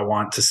not, I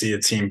want to see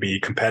a team be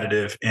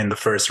competitive in the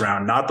first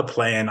round, not the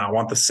play-in. I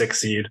want the 6th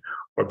seed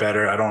or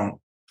better. I don't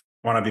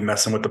want to be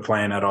messing with the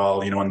play-in at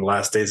all. In the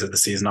last days of the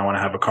season, I want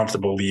to have a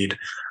comfortable lead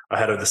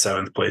ahead of the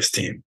 7th place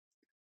team.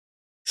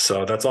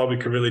 So that's all we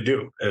could really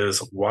do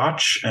is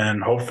watch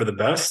and hope for the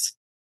best.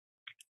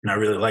 And I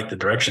really like the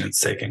direction it's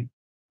taking.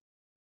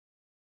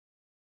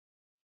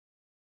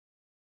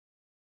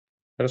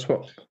 As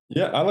well.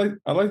 Yeah, I like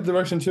the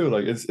direction too.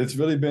 Like it's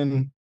really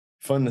been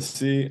fun to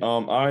see.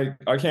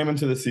 I came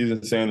into the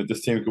season saying that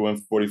this team could win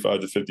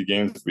 45 to 50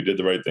 games if we did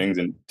the right things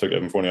and took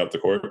Evan Fournier off the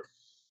court.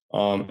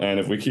 And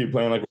if we keep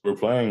playing like we're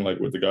playing, like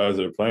with the guys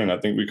that are playing, I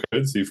think we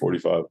could see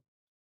 45.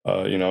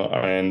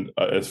 And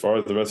as far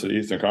as the rest of the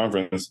Eastern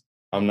Conference,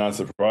 I'm not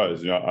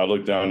surprised. I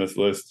looked down this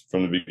list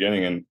from the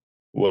beginning and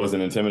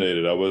wasn't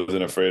intimidated. I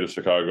wasn't afraid of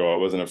Chicago. I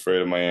wasn't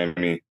afraid of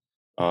Miami.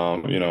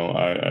 I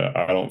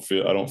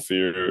don't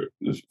fear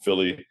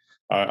Philly.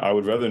 I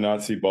would rather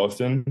not see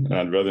Boston, and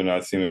I'd rather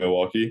not see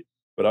Milwaukee.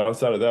 But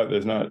outside of that,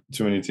 there's not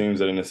too many teams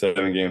that in a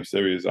 7-game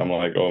series, I'm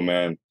like, oh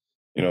man,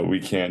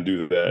 we can't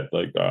do that.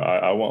 Like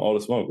I want all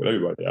the smoke with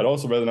everybody. I'd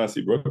also rather not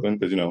see Brooklyn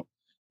because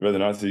rather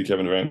not see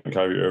Kevin Durant and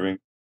Kyrie Irving.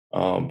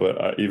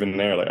 But even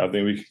there, like I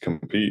think we can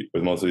compete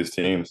with most of these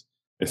teams,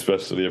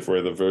 especially if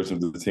we're the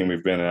version of the team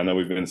we've been. And I know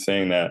we've been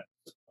saying that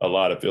a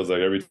lot. It feels like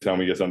every time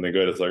we get something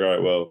good, it's like, all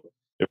right, well,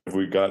 if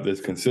we got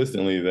this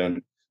consistently,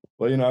 then,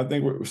 well, I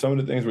think some of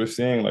the things we're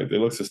seeing, like they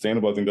look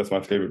sustainable. I think that's my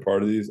favorite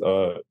part of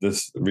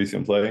this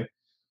recent play.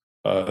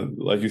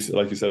 Like you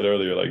said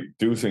earlier, like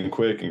Deuce and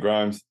Quick and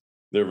Grimes,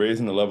 they're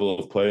raising the level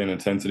of play and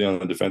intensity on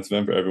the defensive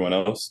end for everyone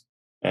else.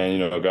 And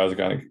guys are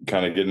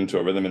kind of getting into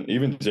a rhythm. And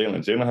even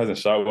Jalen hasn't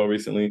shot well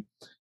recently,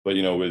 but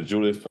with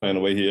Julius playing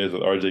the way he is,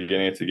 with RJ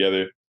getting it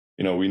together,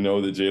 we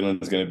know that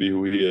Jalen is going to be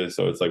who he is.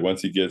 So it's like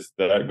once he gets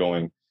that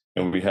going,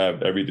 and we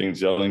have everything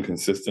gelling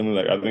consistently,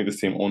 like I think this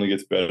team only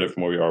gets better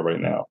from where we are right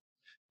now.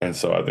 And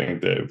so I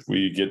think that if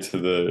we get to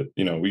the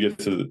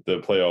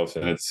playoffs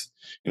and it's,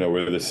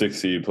 we're the 6th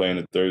seed playing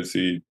the 3rd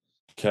seed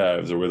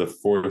Cavs, or we're the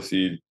 4th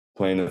seed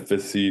playing the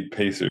 5th seed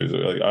Pacers,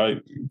 or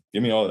like,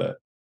 give me all that.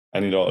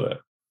 I need all of that.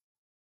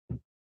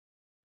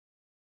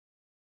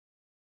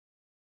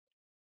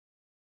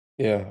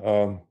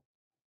 Yeah.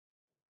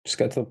 Just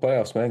get to the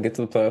playoffs, man. Get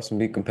to the playoffs and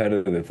be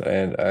competitive.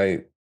 And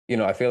I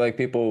feel like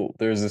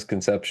there's this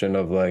conception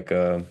of like,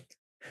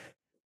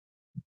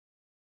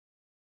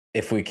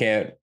 if we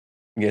can't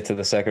get to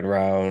the second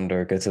round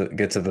or get to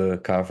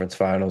the conference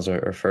finals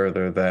or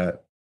further,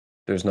 that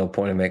there's no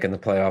point in making the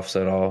playoffs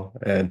at all.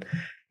 And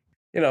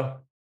you know,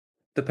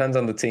 depends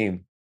on the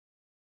team.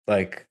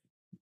 Like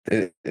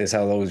is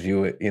how those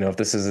view it. If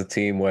this is a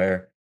team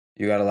where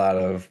you got a lot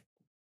of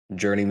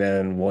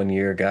journeyman 1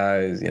 year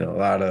guys, a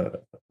lot of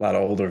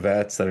older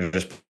vets that are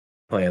just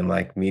playing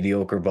like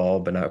mediocre ball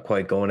but not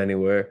quite going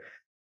anywhere.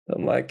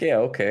 I'm like, yeah,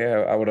 okay,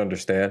 I would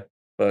understand.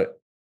 But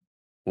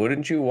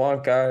wouldn't you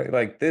want guy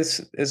like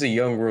this is a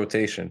young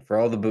rotation for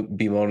all the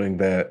bemoaning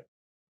that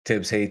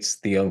Tibbs hates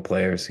the young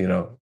players,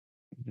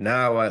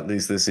 now at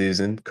least this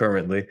season,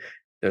 currently,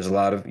 there's a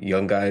lot of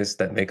young guys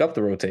that make up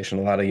the rotation,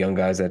 a lot of young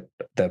guys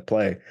that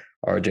play.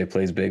 RJ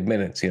plays big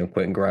minutes,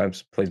 Quentin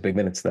Grimes plays big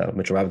minutes now.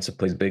 Mitchell Robinson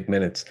plays big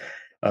minutes.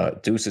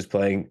 Deuce is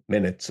playing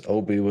minutes.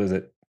 Obi was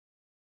it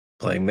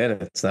playing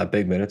minutes, not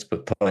big minutes,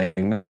 but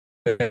playing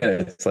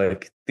minutes.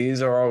 Like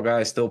these are all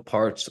guys still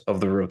parts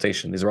of the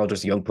rotation. These are all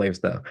just young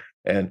players now.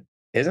 And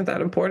isn't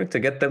that important to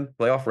get them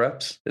playoff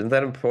reps? Isn't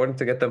that important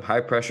to get them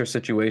high pressure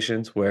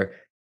situations where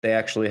they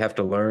actually have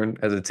to learn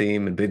as a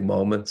team in big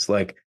moments?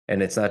 Like,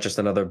 and it's not just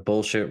another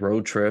bullshit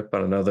road trip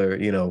on another,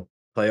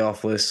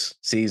 playoffless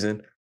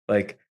season.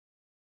 Like,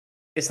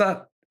 it's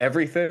not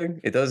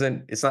everything.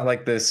 It's not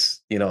like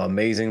this,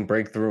 amazing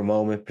breakthrough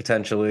moment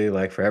potentially,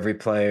 like for every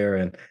player.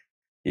 And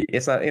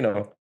it's not,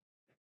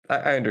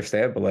 I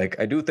understand, but like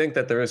I do think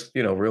that there is,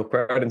 real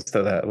credence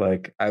to that.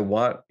 Like I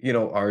want,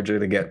 RJ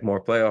to get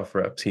more playoff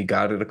reps. He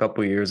got it a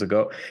couple years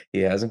ago. He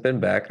hasn't been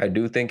back. I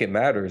do think it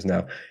matters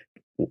now.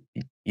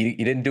 You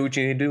didn't do what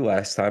you need to do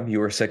last time. You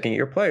were a second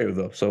year player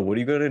though. So what are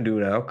you going to do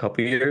now? A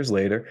couple years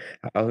later,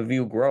 how have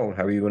you grown?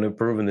 How are you going to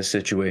improve in this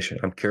situation?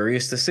 I'm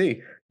curious to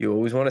see. You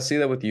always want to see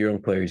that with your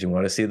young players. You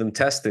want to see them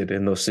tested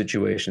in those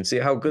situations. See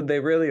how good they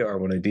really are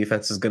when a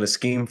defense is going to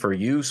scheme for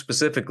you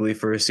specifically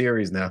for a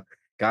series now.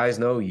 Guys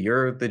know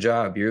you're the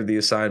job, you're the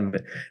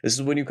assignment. This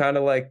is when you kind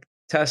of like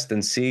test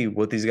and see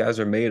what these guys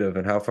are made of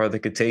and how far they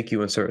could take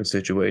you in certain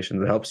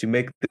situations. It helps you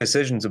make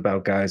decisions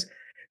about guys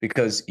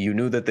because you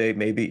knew that they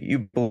maybe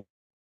you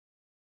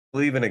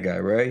believe in a guy,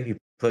 right? He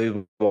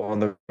played well in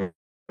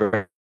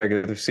the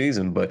regular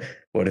season, but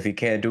what if he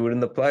can't do it in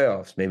the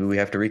playoffs? Maybe we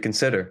have to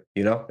reconsider.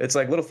 It's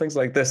like little things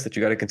like this that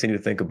you got to continue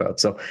to think about.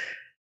 So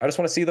I just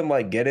want to see them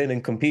like get in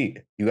and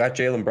compete. You got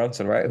Jalen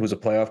Brunson, right? Who's a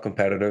playoff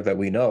competitor that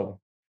we know.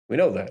 We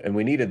know that. And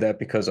we needed that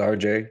because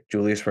RJ,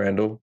 Julius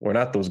Randle were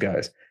not those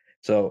guys.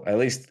 So at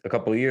least a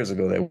couple of years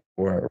ago they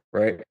were,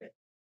 right?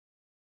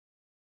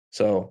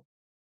 So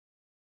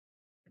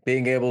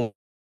being able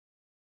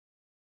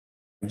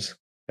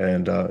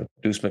and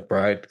Deuce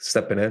McBride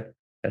stepping in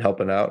and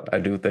helping out. I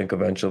do think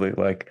eventually,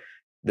 like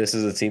this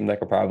is a team that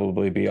could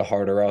probably be a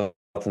harder out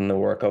than they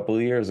were a couple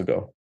of years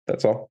ago.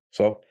 That's all.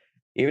 So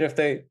even if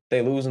they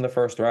lose in the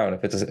first round,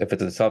 if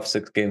it's a tough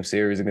 6 game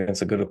series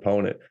against a good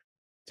opponent,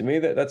 to me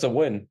that's a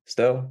win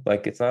still.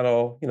 Like it's not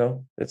all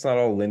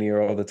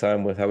linear all the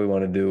time with how we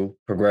want to do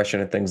progression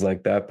and things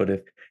like that. But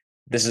if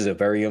this is a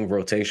very young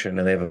rotation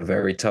and they have a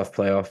very tough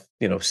playoff,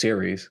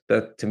 series,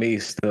 that to me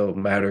still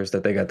matters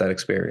that they got that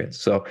experience.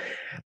 So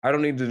I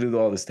don't need to do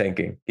all this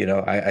tanking.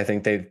 I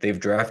think they've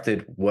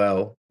drafted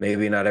well.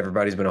 Maybe not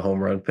everybody's been a home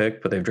run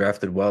pick, but they've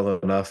drafted well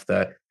enough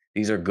that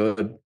these are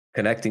good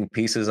connecting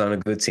pieces on a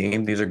good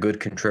team. These are good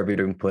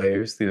contributing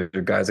players. These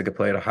are guys that could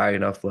play at a high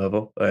enough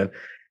level. And,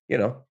 you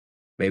know,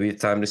 maybe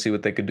it's time to see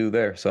what they could do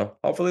there. So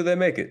hopefully they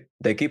make it.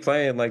 They keep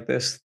playing like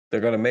this,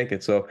 they're gonna make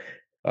it. So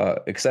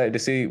excited to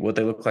see what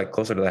they look like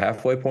closer to the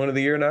halfway point of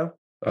the year now.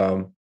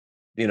 Um,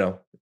 you know,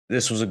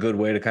 this was a good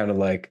way to kind of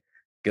like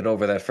get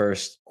over that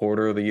first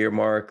quarter of the year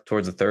mark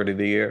towards the third of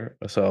the year.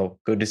 So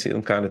good to see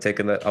them kind of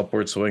taking that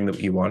upward swing that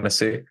you want to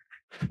see.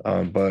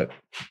 But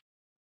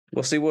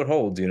we'll see what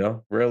holds,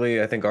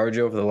 Really, I think RJ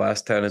over the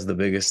last 10 is the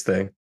biggest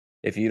thing.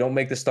 If you don't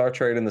make the star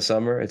trade in the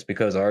summer, it's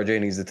because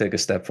RJ needs to take a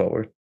step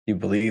forward. You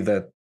believe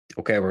that,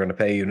 okay, we're going to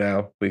pay you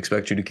now. We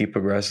expect you to keep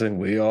progressing.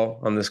 We all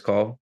on this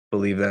call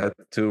believe that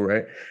too,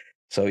 right?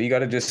 So you got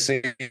to just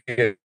see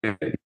it.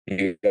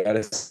 You got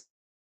to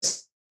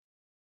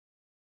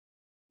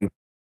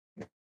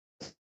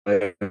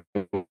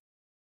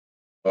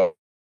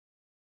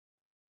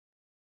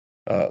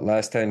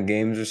last 10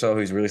 games or so,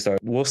 he's really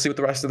started. We'll see what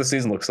the rest of the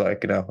season looks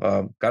like.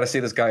 Got to see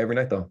this guy every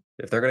night, though.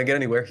 If they're going to get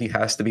anywhere, he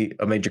has to be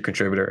a major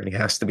contributor and he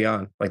has to be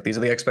on. Like, these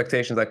are the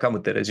expectations that come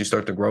with it as you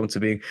start to grow into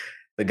being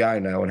the guy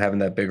now and having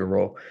that bigger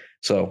role.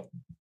 So,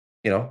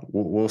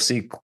 we'll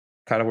see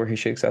kind of where he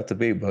shakes out to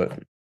be.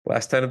 But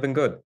last 10 have been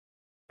good.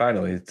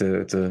 Finally,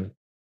 it's a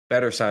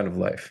better sign of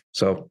life.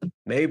 So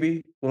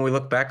maybe when we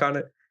look back on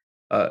it,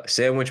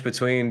 sandwich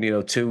between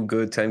two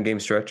good 10-game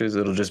stretches,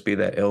 it'll just be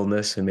that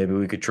illness, and maybe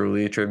we could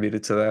truly attribute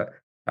it to that.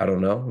 I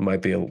don't know. It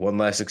might be one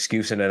last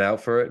excuse in and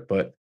out for it,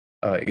 but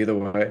either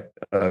way,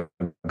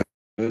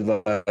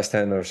 good last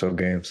 10 or so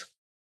games.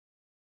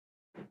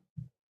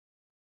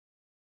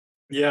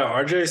 Yeah,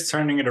 RJ is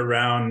turning it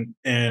around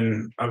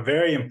in a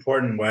very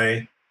important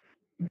way.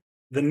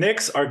 The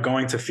Knicks are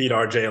going to feed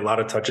RJ a lot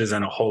of touches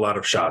and a whole lot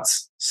of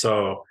shots.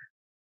 So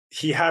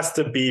he has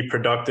to be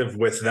productive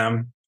with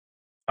them.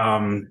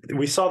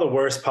 We saw the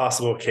worst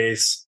possible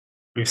case.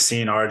 We've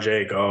seen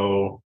RJ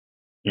go,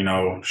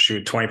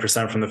 shoot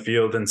 20% from the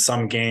field in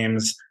some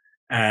games.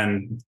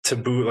 And to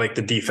boot, like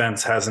the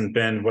defense hasn't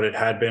been what it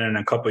had been in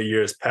a couple of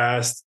years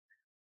past.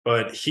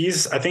 But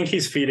I think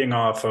he's feeding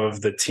off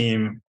of the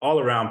team all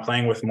around,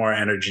 playing with more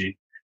energy,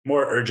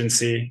 more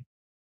urgency,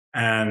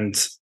 and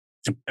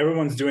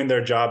everyone's doing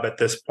their job at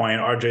this point.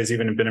 RJ's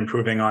even been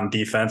improving on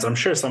defense. I'm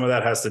sure some of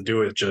that has to do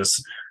with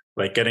just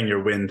like getting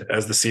your wind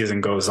as the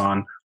season goes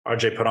on.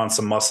 RJ put on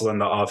some muscle in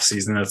the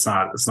offseason.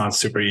 It's not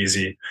super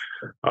easy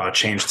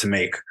change to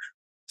make.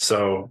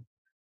 So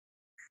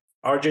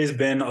RJ's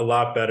been a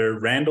lot better.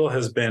 Randall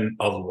has been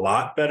a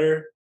lot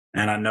better.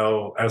 And I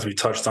know, as we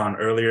touched on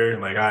earlier,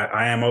 like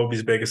I am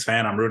Obi's biggest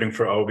fan. I'm rooting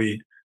for Obi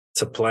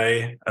to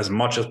play as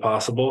much as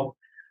possible.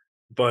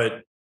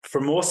 But for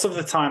most of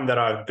the time that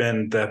I've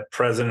been the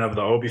president of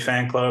the Obi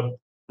fan club,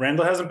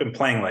 Randall hasn't been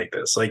playing like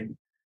this. Like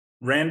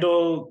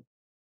Randall,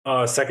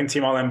 second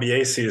team All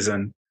NBA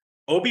season,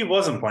 Obi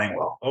wasn't playing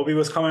well. Obi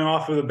was coming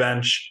off of the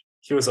bench.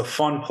 He was a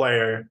fun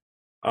player,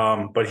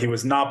 but he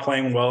was not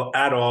playing well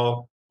at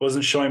all.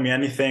 Wasn't showing me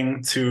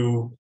anything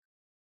to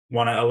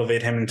want to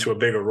elevate him into a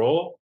bigger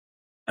role.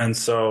 And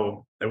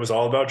so it was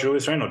all about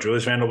Julius Randle.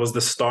 Julius Randle was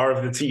the star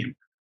of the team.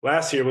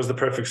 Last year was the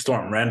perfect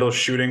storm. Randle's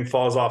shooting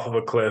falls off of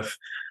a cliff.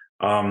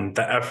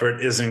 The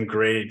effort isn't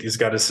great. He's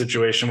got a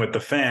situation with the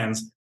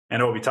fans.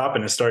 And Obi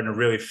Toppin is starting to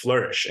really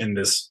flourish in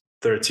this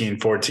 13,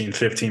 14,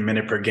 15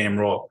 minute per game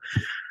role.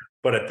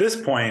 But at this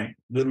point,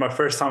 this is my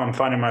first time I'm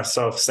finding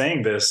myself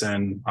saying this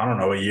in, I don't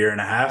know, a year and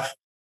a half.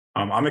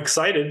 I'm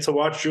excited to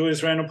watch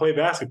Julius Randle play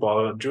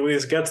basketball.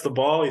 Julius gets the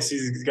ball. He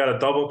sees he's got a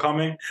double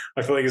coming.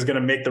 I feel like he's going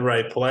to make the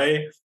right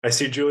play. I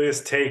see Julius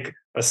take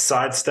a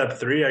sidestep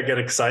three. I get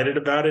excited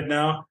about it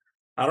now.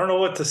 I don't know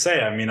what to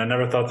say. I mean, I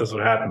never thought this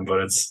would happen, but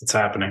it's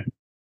happening.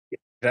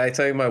 Can I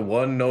tell you my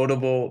one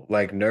notable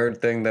like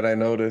nerd thing that I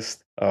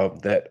noticed?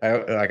 That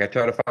I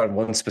try to find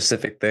one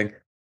specific thing.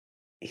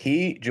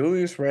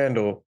 Julius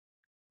Randle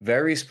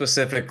very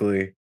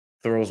specifically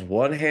throws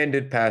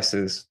one-handed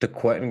passes to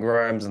Quentin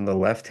Grimes in the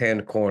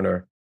left-hand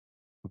corner,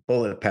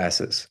 bullet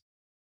passes.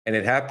 And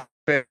it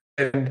happened,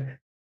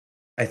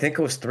 I think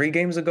it was 3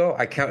 games ago.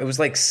 It was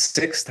like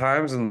 6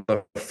 times in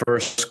the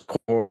first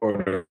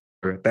quarter.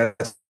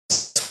 That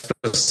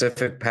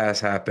specific pass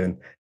happened.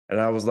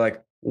 And I was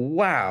like,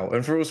 wow.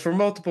 And it was for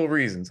multiple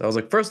reasons. I was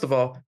like, first of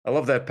all, I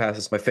love that pass.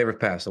 It's my favorite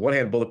pass. The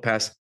one-hand bullet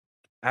pass.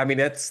 I mean,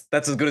 that's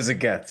as good as it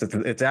gets.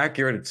 It's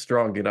accurate. It's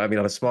strong. I mean,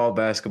 on a small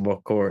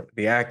basketball court,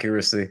 the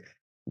accuracy,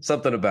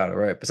 something about it,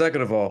 right? But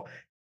second of all,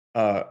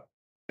 uh,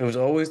 it was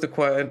always the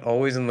quiet,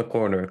 always in the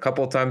corner. A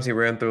couple of times he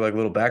ran through like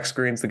little back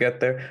screens to get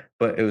there,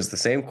 but it was the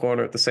same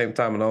corner at the same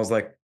time. And I was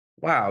like,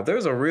 wow,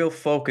 there's a real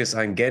focus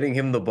on getting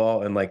him the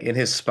ball and like in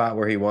his spot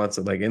where he wants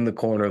it, like in the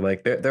corner.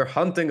 Like they're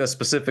hunting a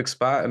specific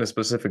spot and a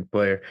specific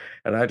player.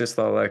 And I just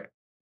thought like,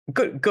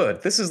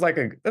 good. This is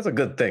that's a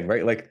good thing,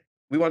 right? Like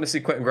we want to see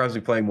Quentin Grimes be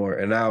playing more,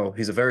 and now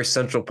he's a very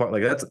central part.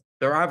 Like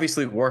they're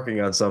obviously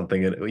working on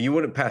something, and you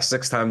wouldn't pass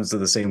 6 times to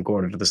the same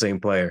corner to the same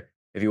player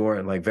if you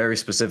weren't like very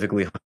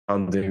specifically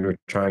hunting or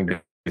trying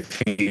to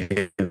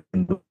feed him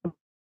the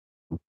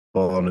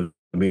ball in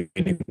a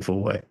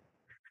meaningful way.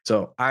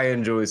 So I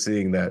enjoy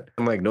seeing that.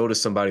 I'm like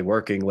notice somebody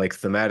working like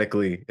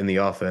thematically in the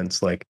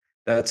offense. Like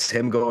that's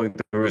him going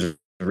through his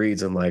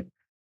reads and like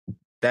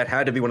that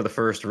had to be one of the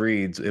first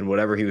reads in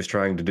whatever he was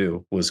trying to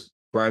do was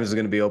Grimes is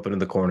going to be open in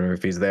the corner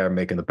if he's there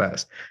making the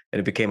pass, and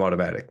it became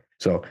automatic.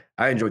 So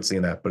I enjoyed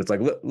seeing that, but it's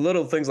like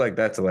little things like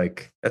that to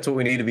like that's what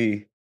we need to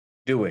be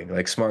doing,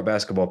 like smart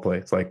basketball play.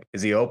 It's like,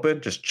 is he open?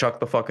 Just chuck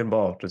the fucking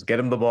ball. Just get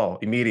him the ball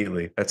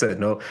immediately. That's it.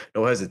 No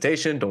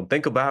hesitation. Don't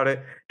think about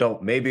it.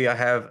 Don't maybe I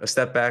have a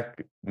step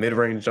back mid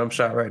range jump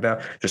shot right now.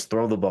 Just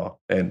throw the ball.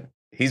 And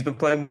he's been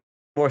playing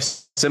more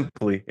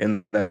simply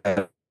in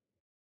that.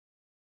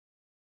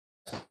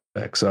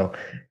 So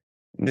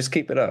just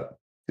keep it up.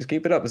 Just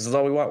keep it up. This is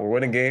all we want. We're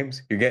winning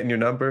games. You're getting your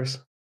numbers.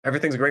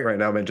 Everything's great right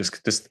now, man.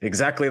 Just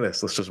exactly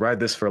this. Let's just ride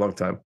this for a long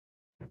time.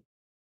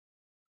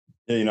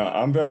 Yeah,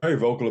 I'm very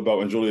vocal about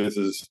when Julius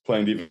is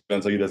playing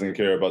defense, like he doesn't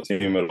care about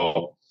team at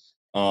all.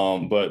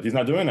 But he's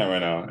not doing that right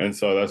now. And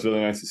so that's really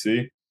nice to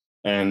see.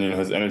 And,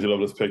 his energy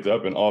level has picked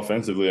up. And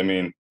offensively, I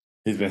mean,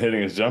 he's been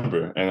hitting his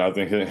jumper. And I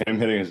think him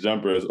hitting his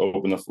jumper has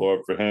opened the floor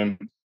up for him,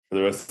 for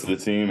the rest of the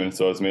team. And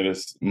so it's made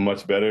us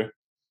much better.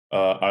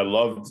 I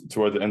loved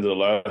toward the end of the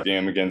last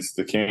game against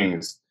the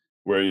Kings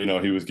where,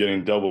 he was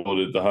getting doubled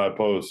at the high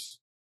post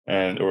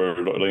or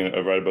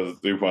right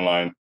above the 3-point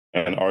line.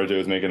 And RJ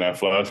was making that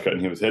flash cut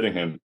and he was hitting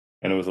him.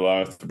 And it was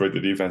allowing us to break the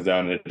defense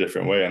down in a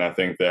different way. And I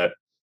think that,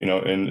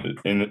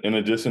 in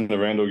addition to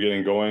Randall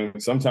getting going,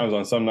 sometimes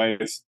on some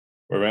nights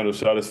where Randall's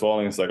shot is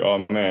falling, it's like,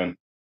 oh man,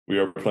 we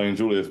are playing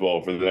Julius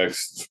ball for the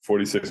next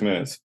 46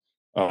 minutes.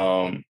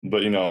 But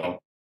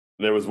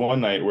there was one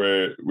night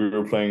where we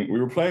were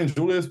playing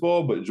Julius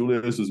ball, but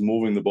Julius was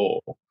moving the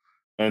ball.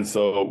 And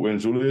so when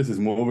Julius is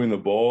moving the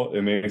ball,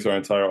 it makes our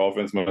entire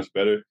offense much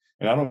better.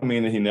 And I don't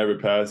mean that he never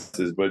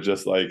passes, but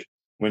just like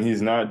when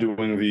he's not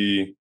doing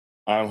the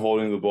I'm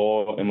holding the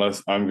ball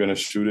unless I'm going to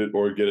shoot it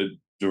or get a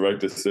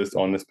direct assist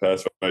on this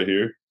pass right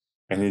here.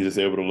 And he's just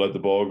able to let the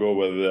ball go,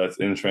 whether that's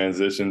in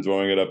transition,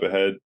 throwing it up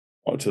ahead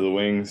onto the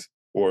wings,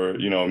 or,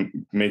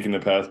 making the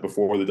pass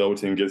before the double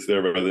team gets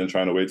there rather than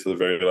trying to wait till the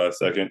very last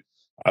second.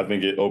 I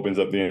think it opens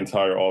up the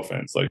entire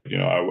offense. Like,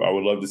 I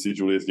would love to see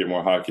Julius get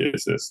more hockey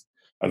assists.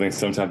 I think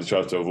sometimes he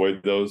tries to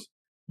avoid those,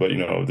 but,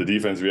 the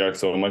defense reacts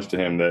so much to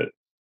him that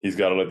he's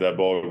got to let that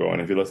ball go.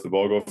 And if he lets the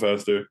ball go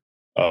faster,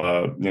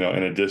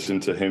 in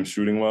addition to him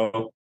shooting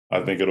well, I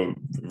think it'll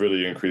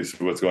really increase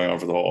what's going on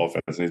for the whole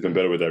offense. And he's been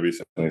better with that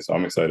recently. So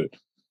I'm excited.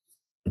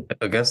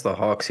 Against the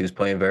Hawks, he was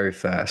playing very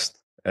fast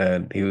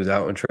and he was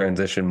out in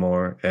transition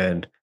more.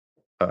 And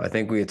I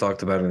think we had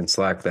talked about it in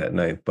Slack that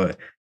night, but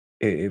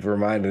it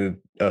reminded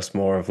us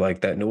more of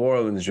like that New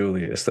Orleans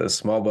Julius, the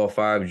small ball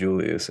five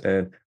Julius.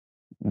 And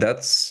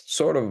that's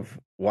sort of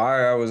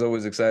why I was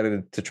always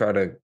excited to try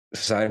to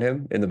sign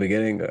him in the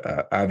beginning.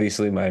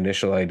 Obviously, my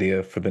initial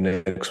idea for the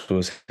Knicks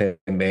was him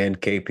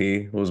and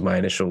KP was my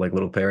initial like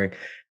little pairing.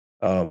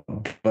 Um,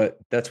 but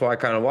that's why I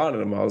kind of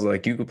wanted him. I was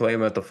like, you could play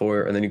him at the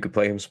four, and then you could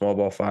play him small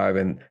ball five.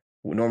 And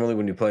normally,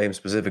 when you play him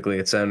specifically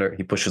at center,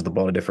 he pushes the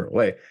ball a different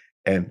way,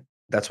 and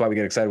that's why we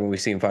get excited when we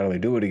see him finally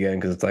do it again.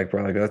 Because it's like,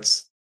 bro, like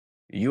that's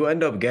you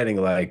end up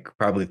getting like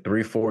probably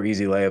 3, 4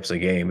 easy layups a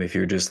game if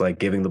you're just like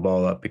giving the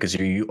ball up because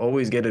you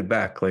always get it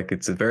back. Like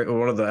it's a very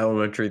one of the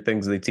elementary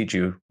things they teach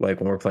you like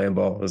when we're playing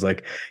ball is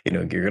like,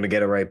 you're gonna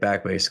get it right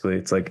back basically.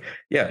 It's like,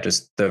 yeah,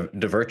 just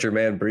divert your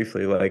man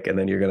briefly, like, and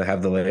then you're gonna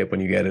have the layup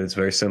when you get it. It's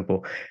very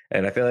simple.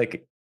 And I feel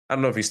like I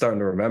don't know if he's starting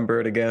to remember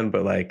it again,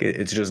 but like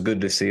it's just good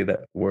to see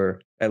that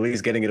we're at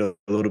least getting it a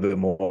little bit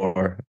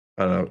more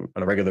on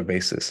a regular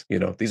basis.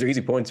 These are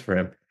easy points for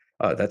him.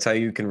 That's how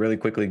you can really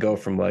quickly go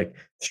from like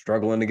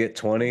struggling to get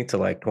 20 to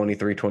like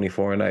 23,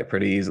 24 a night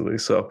pretty easily.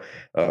 So,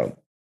 um,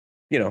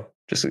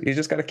 just you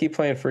just got to keep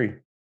playing free.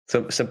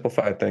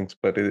 Simplified things,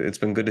 but it's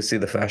been good to see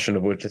the fashion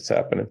of which it's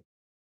happening.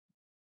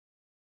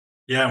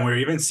 Yeah, and we're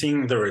even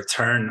seeing the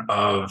return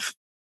of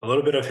a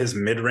little bit of his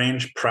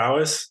mid-range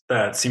prowess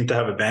that seemed to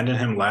have abandoned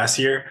him last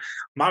year.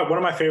 One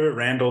of my favorite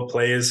Randall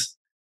plays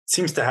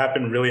seems to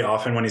happen really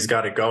often when he's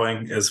got it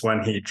going is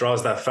when he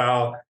draws that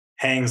foul,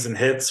 hangs and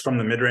hits from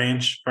the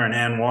mid-range for an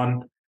and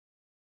one.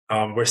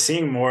 We're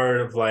seeing more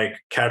of like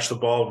catch the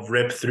ball,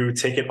 rip through,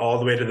 take it all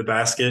the way to the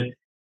basket.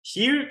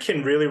 He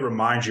can really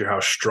remind you how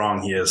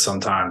strong he is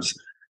sometimes.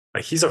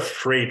 Like he's a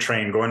freight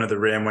train going to the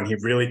rim when he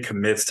really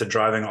commits to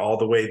driving all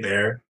the way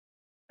there.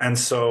 And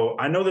so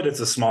I know that it's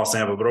a small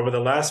sample, but over the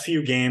last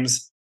few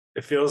games,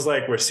 it feels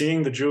like we're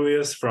seeing the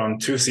Julius from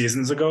 2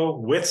 seasons ago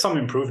with some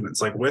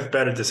improvements, like with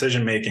better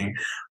decision making.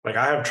 Like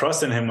I have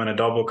trust in him when a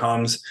double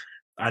comes.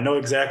 I know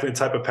exactly the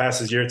type of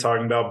passes you're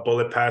talking about,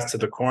 bullet pass to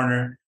the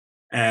corner.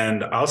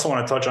 And I also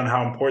want to touch on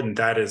how important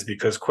that is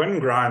because Quentin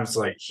Grimes,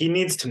 like he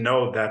needs to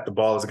know that the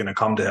ball is going to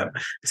come to him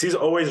because he's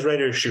always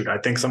ready to shoot. I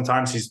think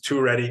sometimes he's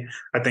too ready.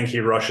 I think he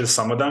rushes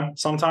some of them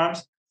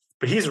sometimes,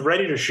 but he's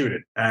ready to shoot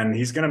it and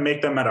he's going to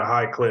make them at a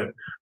high clip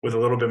with a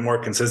little bit more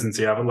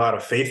consistency. I have a lot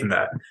of faith in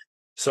that.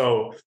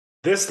 So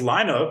this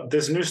lineup,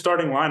 this new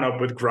starting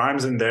lineup with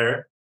Grimes in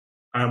there,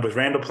 with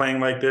Randall playing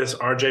like this,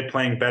 RJ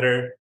playing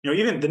better.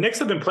 Even the Knicks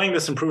have been playing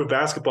this improved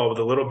basketball with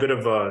a little bit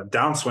of a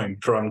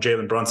downswing from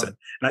Jalen Brunson.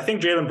 And I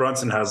think Jalen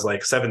Brunson has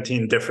like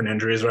 17 different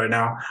injuries right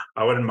now.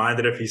 I wouldn't mind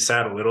it if he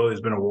sat a little. He's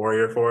been a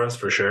warrior for us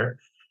for sure.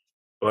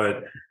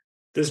 But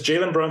this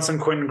Jalen Brunson,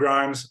 Quentin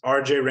Grimes,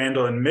 RJ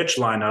Randall, and Mitch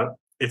lineup,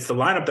 it's the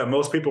lineup that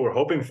most people were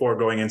hoping for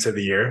going into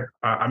the year.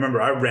 I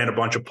remember I ran a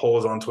bunch of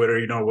polls on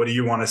Twitter. What do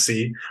you want to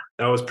see?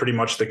 That was pretty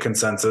much the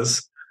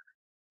consensus.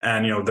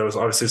 And, there was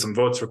obviously some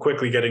votes for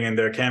quickly getting in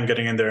there, Cam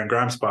getting in there, and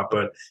Grimes spot.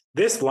 But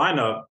this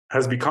lineup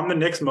has become the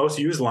Knicks' most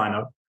used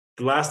lineup.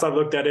 The last I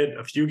looked at it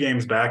a few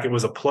games back, it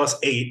was a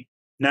 +8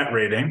 net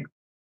rating.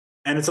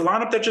 And it's a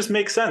lineup that just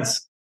makes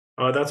sense.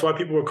 That's why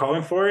people were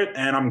calling for it.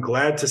 And I'm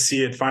glad to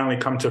see it finally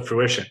come to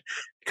fruition.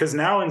 Because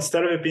now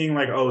instead of it being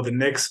like, oh, the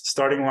Knicks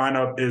starting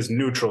lineup is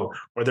neutral,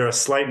 or they're a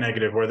slight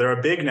negative, or they're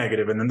a big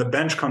negative, and then the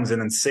bench comes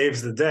in and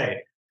saves the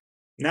day.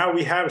 Now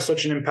we have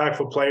such an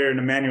impactful player in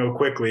Emmanuel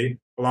Quickly,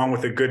 along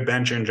with a good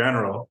bench in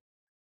general,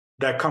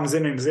 that comes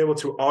in and is able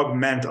to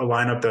augment a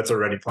lineup that's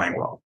already playing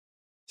well.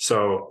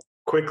 So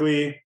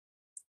Quickly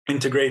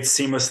integrates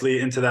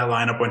seamlessly into that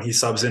lineup when he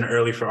subs in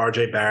early for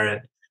RJ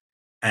Barrett.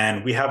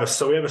 And we have a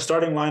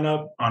starting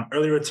lineup on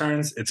early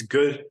returns. It's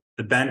good.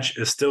 The bench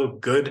is still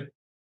good.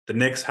 The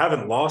Knicks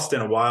haven't lost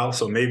in a while,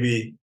 so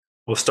maybe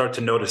we'll start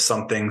to notice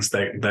some things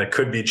that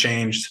could be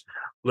changed,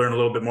 learn a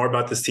little bit more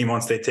about this team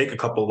once they take a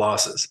couple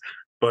losses.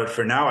 But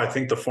for now, I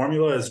think the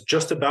formula is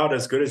just about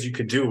as good as you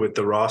could do with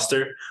the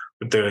roster,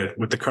 with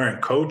the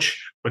current coach,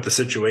 with the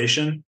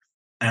situation.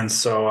 And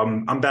so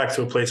I'm back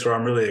to a place where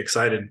I'm really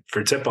excited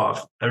for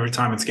tip-off every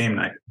time it's game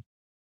night.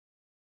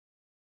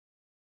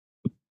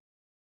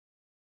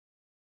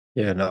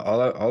 Yeah, no,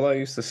 all I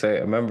used to say,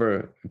 I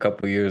remember a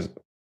couple years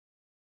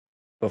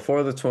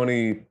before the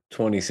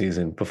 2020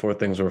 season, before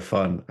things were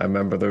fun, I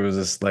remember there was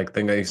this like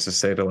thing I used to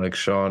say to like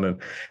Sean,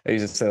 and I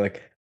used to say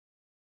like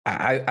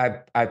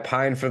I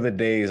pine for the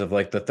days of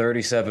like the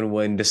 37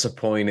 win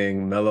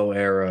disappointing mellow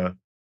era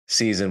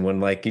season when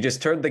like you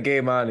just turned the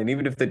game on and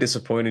even if they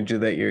disappointed you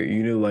that year,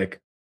 you knew like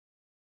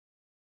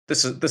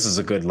this is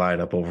a good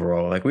lineup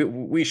overall. Like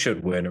we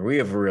should win or we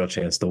have a real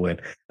chance to win.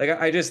 Like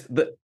I just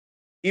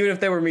even if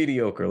they were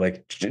mediocre,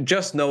 like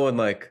just knowing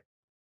like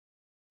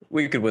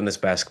we could win this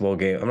basketball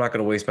game. I'm not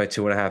going to waste my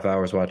 2.5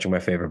 hours watching my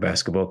favorite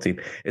basketball team.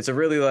 It's a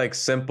really like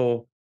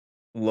simple,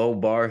 low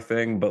bar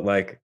thing, but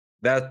like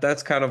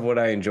that's kind of what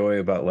I enjoy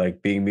about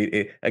like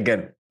being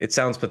again, it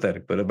sounds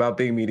pathetic, but about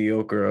being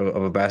mediocre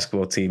of a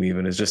basketball team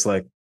even is just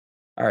like,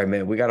 all right,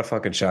 man, we got a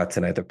fucking shot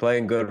tonight. They're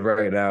playing good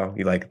right now.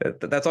 You like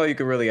that's all you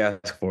can really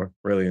ask for,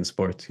 really, in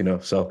sports, you know.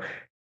 So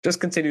just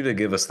continue to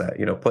give us that,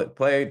 you know,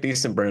 play a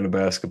decent brand of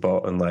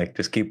basketball and like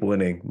just keep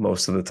winning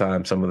most of the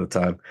time, some of the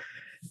time.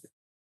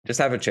 Just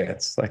have a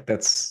chance. Like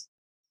that's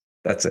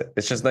it.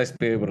 It's just nice to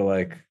be able to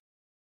like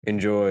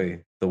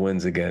enjoy the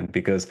wins again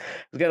because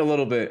it got a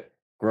little bit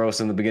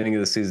gross in the beginning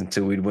of the season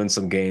too. We'd win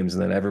some games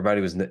and then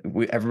everybody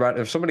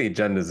there's so many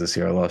agendas this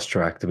year. I lost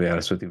track to be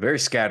honest with you. Very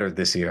scattered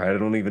this year. I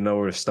don't even know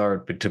where to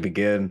start but to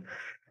begin.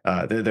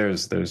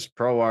 There's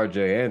pro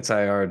RJ,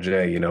 anti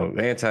RJ, you know,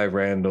 anti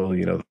Randall,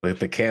 you know,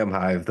 the Cam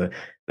Hive, the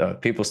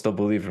people still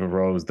believe in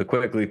Rose, the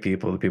Quickly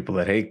people, the people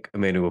that hate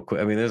Emmanuel.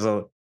 I mean,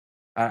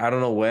 I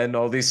don't know when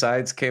all these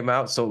sides came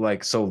out so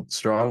like so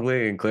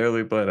strongly and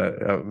clearly,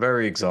 but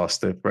very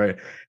exhausted, right?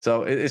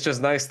 So it's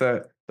just nice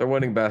that they're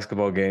winning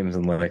basketball games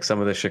and like some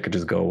of this shit could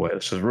just go away.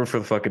 Let's just root for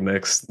the fucking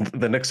Knicks.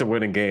 The Knicks are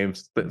winning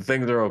games.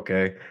 Things are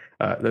okay.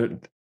 Uh,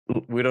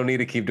 we don't need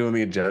to keep doing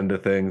the agenda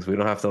things. We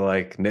don't have to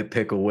like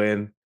nitpick a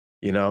win.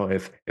 You know,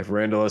 if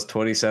Randall has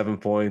 27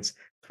 points,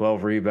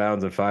 12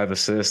 rebounds, and 5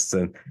 assists,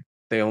 and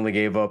they only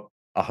gave up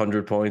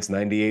 100 points,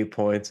 98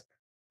 points.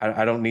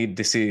 I don't need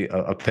to see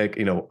a pick,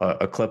 you know,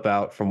 a clip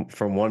out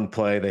from one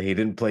play that he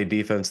didn't play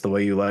defense the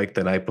way you liked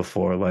the night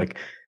before. Like,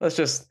 let's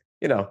just,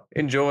 you know,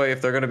 enjoy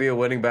if they're going to be a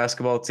winning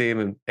basketball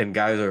team and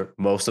guys are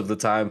most of the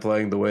time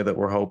playing the way that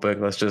we're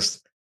hoping. Let's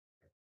just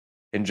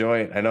enjoy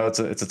it. I know it's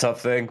a tough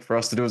thing for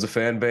us to do as a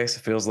fan base.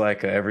 It feels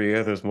like every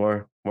year there's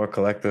more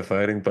collective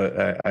fighting,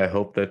 but I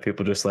hope that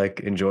people just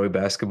like enjoy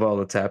basketball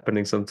that's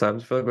happening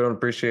sometimes. I feel like we don't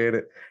appreciate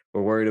it.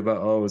 We're worried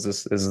about, oh, is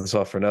this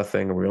all for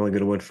nothing? Are we only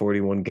going to win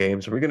 41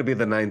 games? Are we going to be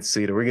the ninth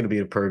seed? Are we going to be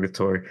in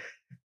purgatory?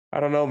 I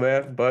don't know,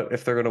 man. But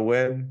if they're going to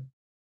win,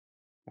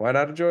 why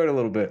not enjoy it a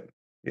little bit?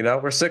 You know,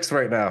 we're sixth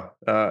right now.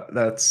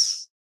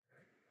 That's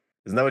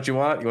isn't that what you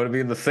want? You want to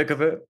be in the thick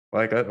of it?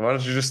 Like, why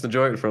don't you just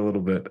enjoy it for a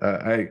little bit?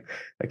 I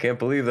can't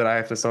believe that I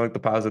have to sound like the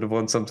positive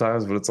one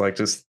sometimes, but it's like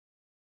just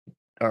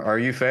are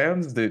you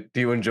fans? Do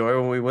you enjoy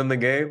when we win the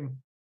game?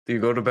 Do you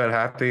go to bed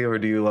happy, or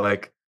do you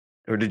like,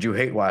 or did you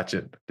hate watch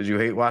it? Did you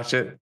hate watch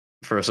it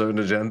for a certain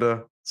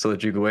agenda so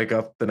that you could wake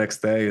up the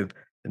next day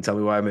and tell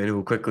me why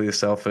Manu quickly is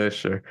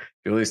selfish, or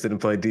you at least didn't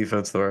play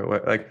defense the right way?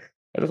 Like,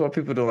 I just want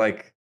people to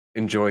like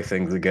enjoy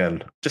things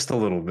again, just a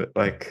little bit,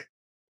 like.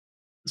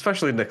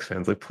 Especially Knicks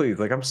fans, like please,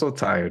 like I'm so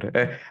tired.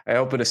 I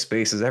open a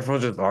spaces,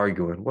 everyone's just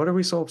arguing. What are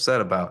we so upset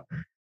about?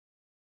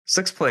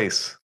 Sixth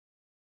place,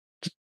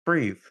 just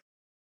breathe.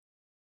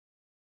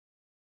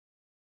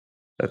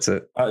 That's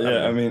it. I don't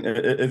Yeah, I know. mean,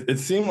 it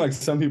seemed like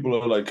some people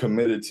are like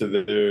committed to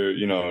their,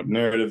 you know,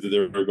 narrative that they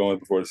were going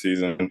before the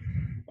season,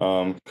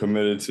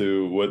 committed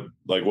to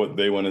what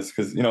they want to,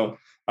 because you know,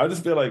 I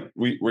just feel like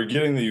we're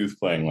getting the youth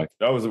playing. Like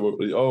that was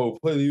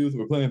play the youth,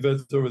 we're playing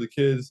vets over the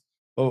kids.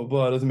 Oh,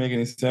 blah, it doesn't make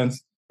any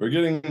sense. We're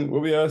getting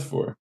what we asked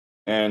for,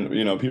 and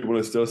you know, people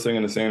are still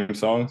singing the same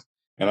songs,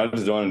 and I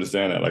just don't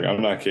understand that. Like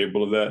I'm not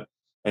capable of that,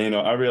 and you know,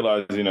 I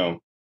realize, you know,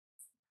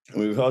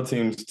 we've held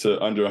teams to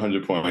under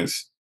 100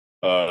 points,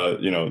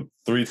 you know,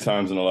 3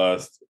 times in the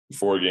last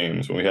 4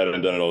 games when we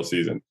hadn't done it all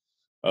season.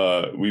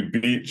 We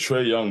beat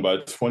Trae Young by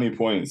 20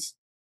 points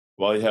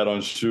while he had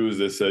on shoes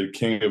that said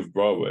King of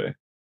Broadway in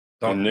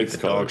Dog beat Knicks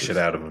the dog shit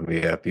colors. out of him.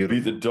 Yeah, Beat the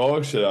beautiful.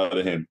 dog shit out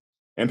of him.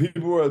 And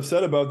people were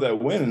upset about that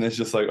win. And it's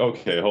just like,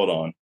 okay, hold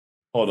on.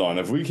 Hold on.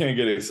 If we can't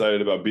get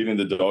excited about beating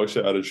the dog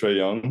shit out of Trae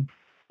Young,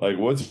 like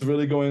what's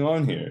really going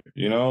on here?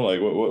 You know, like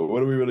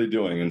what are we really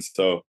doing? And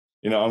so,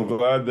 you know, I'm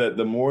glad that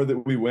the more that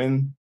we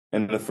win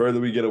and the further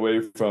we get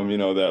away from, you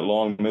know, that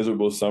long,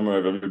 miserable summer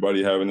of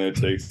everybody having their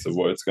takes of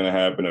what's going to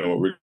happen and what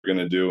we're going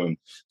to do and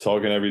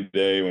talking every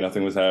day when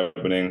nothing was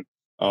happening.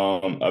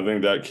 I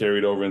think that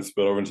carried over and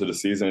spilled over into the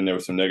season, and there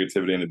was some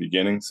negativity in the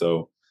beginning.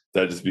 So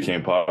that just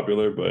became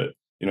popular. But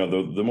you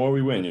know, the more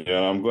we win, you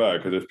know, I'm glad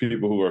because there's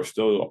people who are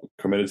still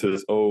committed to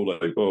this. Oh,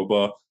 like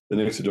blah, the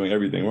Knicks are doing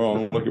everything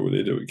wrong. Look at what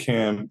they did with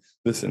Cam,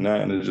 this and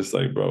that, and it's just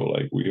like, bro,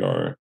 like we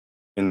are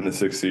in the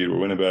 6th seed. We're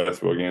winning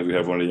basketball games. We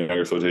have one of the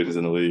younger associations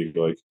in the league.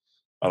 Like,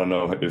 I don't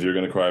know if you're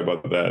going to cry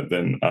about that,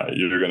 then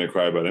you're going to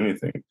cry about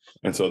anything.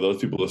 And so those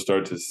people will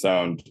start to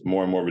sound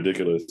more and more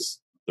ridiculous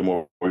the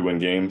more we win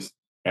games.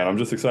 And I'm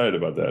just excited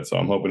about that. So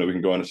I'm hoping that we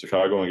can go into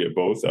Chicago and get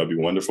both. That would be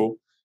wonderful.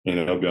 You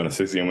know, be on a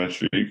 6-game win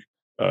streak,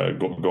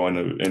 going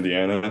to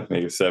Indiana,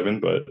 make it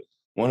 7, but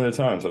one at a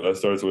time. So that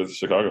starts with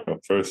Chicago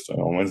first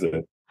on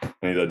Wednesday. I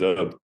need that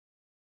dub.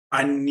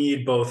 I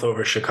need both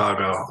over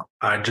Chicago.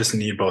 I just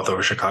need both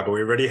over Chicago.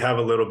 We already have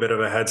a little bit of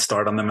a head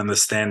start on them in the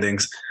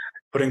standings,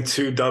 putting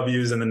 2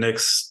 W's in the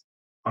Knicks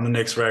on the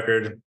Knicks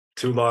record,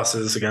 2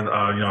 losses again,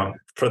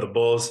 for the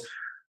Bulls.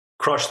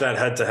 Crush that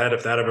head to head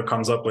if that ever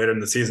comes up later in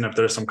the season, if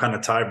there's some kind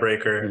of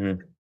tiebreaker.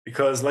 Mm-hmm.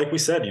 Because like we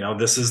said,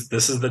 this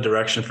is the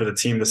direction for the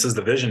team. This is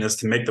the vision, is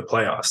to make the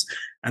playoffs.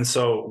 And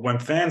so when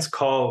fans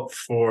call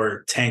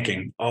for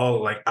tanking,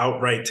 all like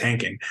outright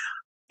tanking,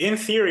 in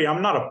theory,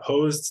 I'm not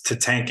opposed to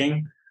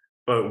tanking,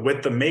 but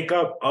with the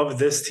makeup of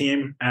this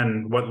team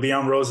and what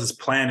Leon Rose's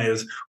plan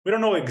is, we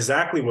don't know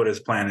exactly what his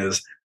plan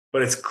is,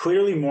 but it's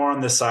clearly more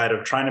on the side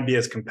of trying to be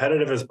as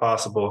competitive as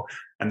possible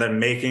and then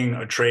making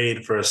a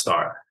trade for a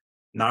star.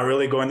 Not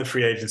really going the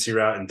free agency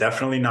route and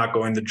definitely not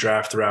going the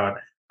draft route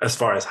as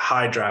far as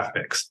high draft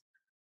picks.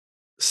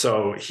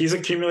 So he's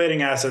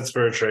accumulating assets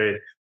for a trade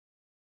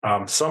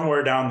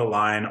somewhere down the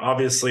line.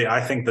 Obviously,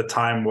 I think the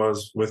time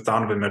was with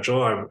Donovan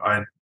Mitchell.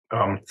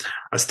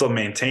 I still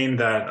maintain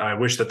that I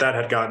wish that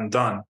had gotten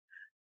done.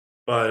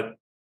 But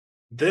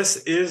this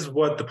is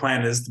what the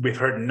plan is. We've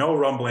heard no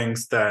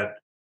rumblings that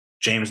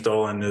James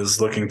Dolan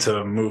is looking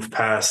to move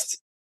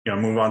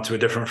on to a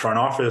different front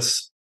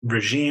office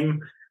regime.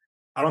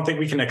 I don't think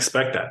we can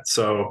expect that.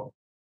 So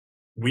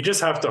we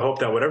just have to hope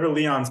that whatever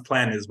Leon's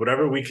plan is,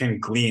 whatever we can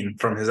glean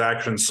from his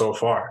actions so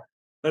far,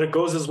 that it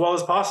goes as well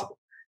as possible.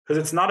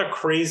 Because it's not a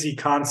crazy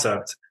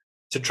concept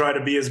to try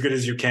to be as good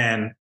as you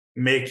can,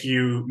 make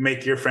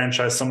your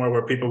franchise somewhere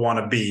where people want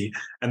to be,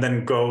 and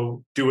then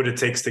go do what it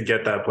takes to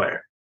get that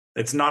player.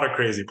 It's not a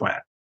crazy plan.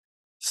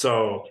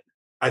 So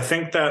I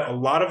think that a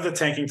lot of the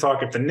tanking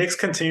talk, if the Knicks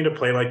continue to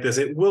play like this,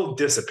 it will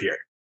disappear.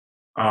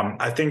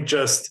 I think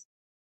just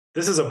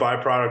this is a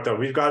byproduct of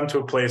we've gotten to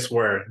a place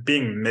where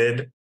being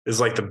mid is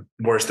like the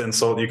worst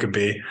insult you could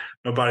be.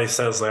 Nobody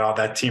says like, oh,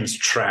 that team's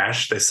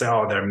trash. They say,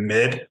 oh, they're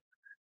mid.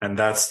 And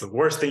that's the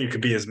worst thing you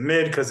could be is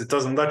mid, because it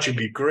doesn't let you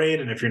be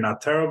great. And if you're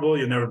not terrible,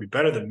 you'll never be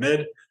better than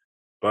mid.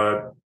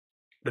 But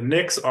the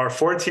Knicks are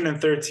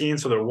 14-13,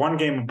 so they're 1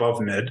 game above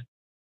mid.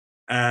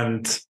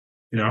 And,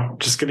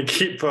 just going to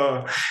keep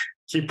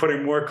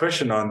putting more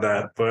cushion on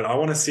that. But I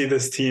want to see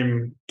this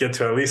team get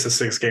to at least a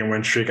 6-game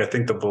win streak. I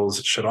think the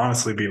Bulls should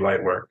honestly be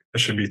light work.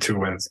 It should be 2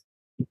 wins.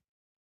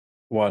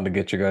 Wanted to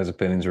get your guys'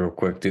 opinions real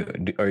quick.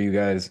 Are you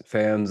guys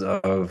fans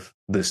of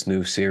this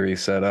new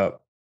series set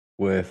up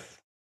with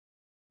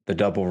the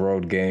double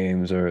road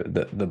games or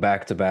the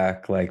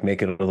back-to-back, like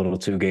make it a little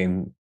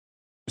 2-game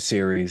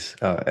series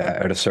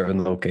at a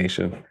certain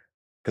location?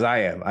 Because I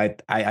am.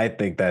 I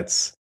think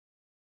that's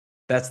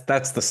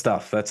the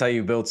stuff. That's how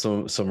you build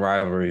some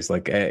rivalries.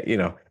 Like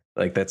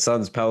like that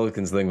Suns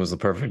Pelicans thing was the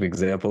perfect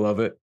example of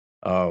it.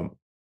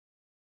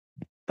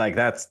 Like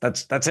that's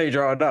how you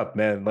draw it up,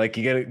 man. Like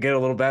you get a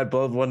little bad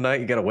blood one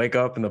night, you got to wake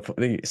up in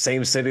the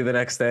same city the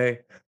next day.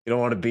 You don't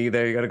want to be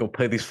there. You got to go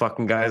play these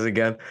fucking guys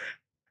again.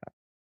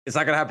 It's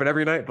not gonna happen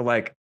every night, but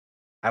like,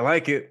 I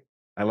like it.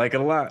 I like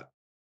it a lot.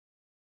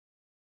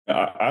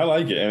 I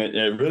like it, and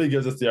it really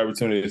gives us the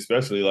opportunity,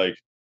 especially like,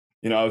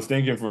 I was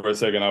thinking for a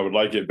second I would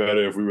like it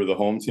better if we were the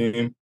home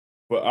team,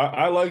 but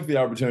I like the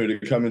opportunity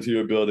to come into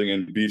your building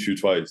and beat you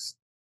twice.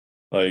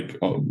 Like,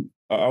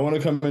 I want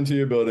to come into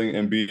your building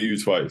and beat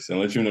you twice and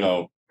let you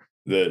know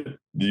that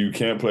you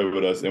can't play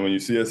with us. And when you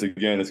see us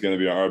again, it's going to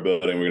be on our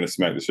building. We're going to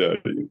smack the shit out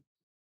of you.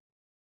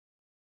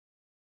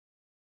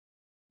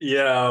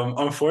 Yeah,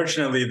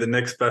 unfortunately, the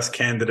Knicks' best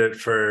candidate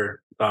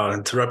for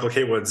to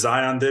replicate what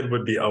Zion did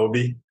would be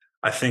Obi.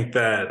 I think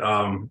that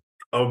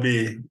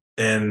Obi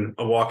in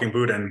a walking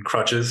boot and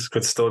crutches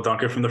could still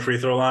dunk it from the free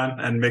throw line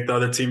and make the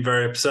other team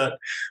very upset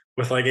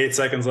with like 8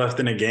 seconds left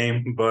in a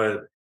game.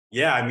 But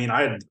yeah, I mean,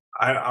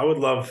 I would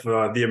love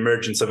the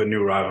emergence of a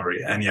new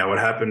rivalry. And yeah, what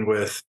happened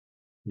with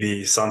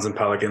the Suns and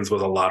Pelicans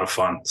was a lot of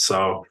fun.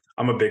 So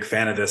I'm a big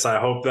fan of this. I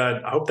hope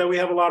that we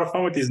have a lot of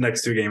fun with these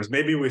next 2 games.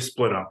 Maybe we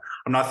split them.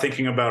 I'm not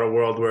thinking about a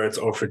world where it's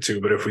 0 for 2,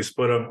 but if we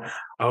split them,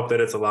 I hope that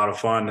it's a lot of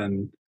fun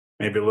and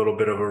maybe a little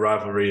bit of a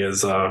rivalry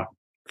is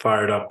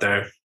fired up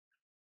there.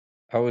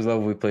 I always love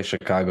when we play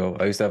Chicago.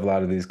 I used to have a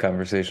lot of these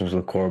conversations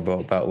with Corbo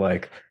about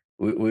like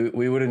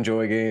we would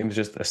enjoy games,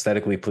 just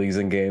aesthetically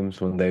pleasing games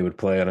when they would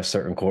play on a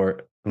certain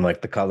court and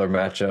like the color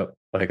matchup.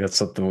 Like that's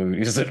something we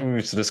used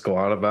to just go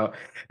on about.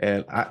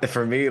 And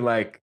for me,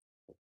 like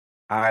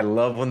I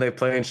love when they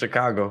play in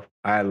Chicago.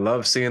 I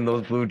love seeing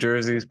those blue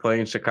jerseys play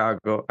in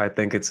Chicago. I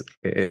think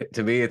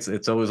to me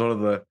it's always one of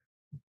the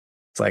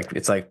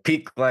it's like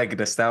peak like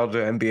nostalgia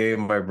NBA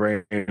in my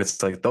brain.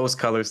 It's like those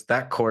colors,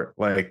 that court,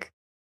 like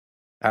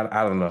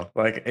I don't know.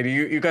 Like and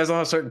you guys all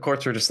have certain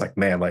courts where just like,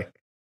 man, like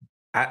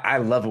I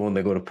love it when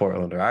they go to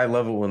Portland, or I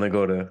love it when they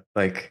go to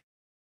like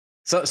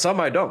some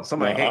I don't.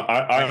 Some I hate.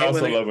 I hate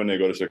also love when they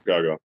go to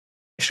Chicago.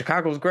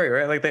 Chicago's great,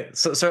 right? Like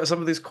so some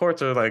of these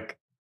courts are like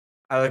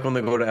I like when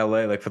they go to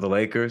LA, like for the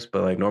Lakers,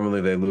 but like normally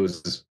they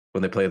lose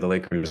when they play the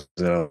Lakers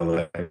in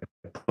LA.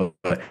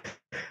 But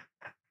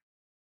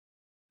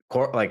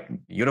court, like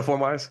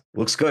uniform wise,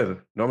 looks good.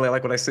 Normally I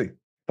like what I see,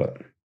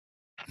 but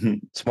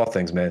Small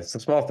things, man.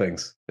 Some small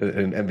things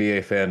in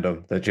NBA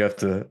fandom that you have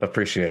to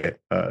appreciate,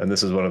 and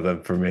this is one of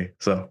them for me.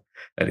 So,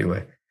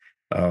 anyway,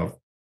 uh,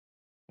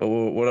 but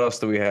what else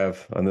do we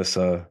have on this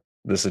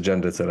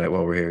agenda tonight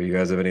while we're here? You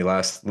guys have any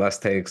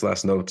last takes,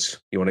 last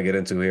notes you want to get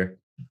into here?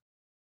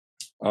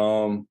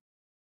 Um,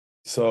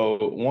 so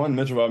one,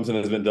 Mitchell Robinson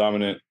has been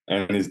dominant,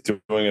 and he's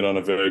doing it on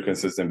a very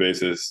consistent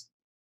basis.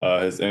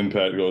 His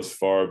impact goes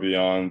far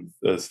beyond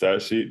the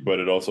stat sheet, but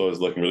it also is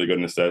looking really good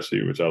in the stat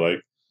sheet, which I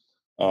like.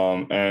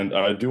 And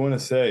I do want to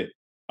say,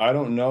 I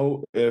don't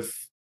know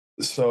if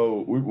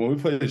when we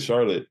played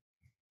Charlotte,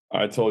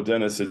 I told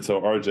Dennis to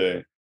tell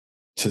RJ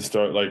to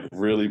start like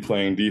really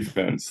playing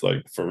defense,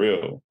 like for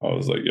real. I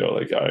was like, yo,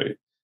 like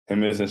him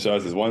missing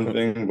shots is one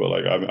thing, but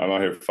like I'm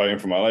out here fighting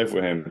for my life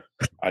with him.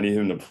 I need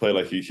him to play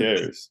like he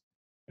cares.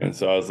 And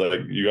so I was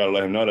like, you got to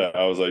let him know that.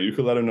 I was like, you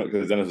could let him know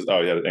because Dennis was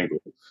he had an ankle.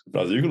 But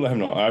I was like, you could let him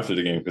know after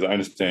the game because I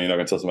understand you're not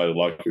gonna tell somebody to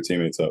lock your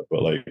teammates up,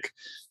 but like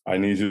I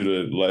need you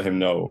to let him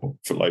know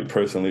for like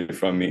personally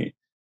from me.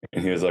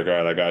 And he was like, all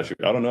right, I got you.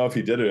 I don't know if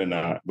he did it or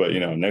not, but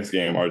next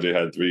game RJ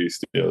had 3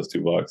 steals,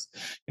 2 blocks.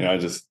 I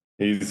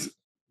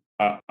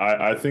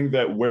think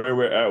that where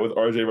we're at with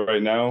RJ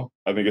right now,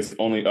 I think it's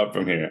only up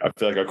from here. I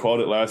feel like I called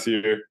it last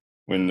year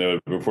when the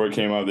report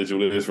came out that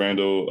Julius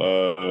Randle,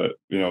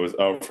 was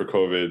out for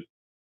COVID.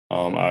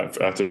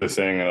 After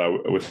saying that I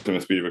wish him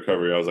a speedy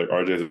recovery, I was like,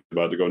 RJ is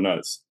about to go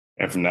nuts.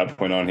 And from that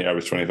point on, he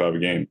averaged 25 a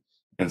game.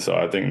 And so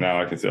I think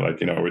now I can say, like,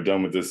 we're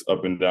done with this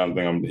up and down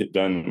thing. I'm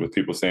done with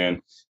people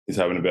saying he's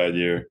having a bad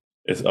year.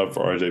 It's up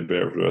for RJ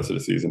Barrett for the rest of the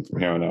season from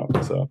here on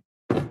out. So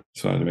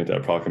just wanted to make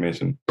that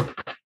proclamation.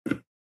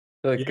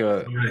 Like,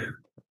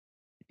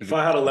 if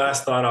I had a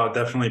last thought, I would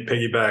definitely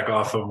piggyback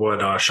off of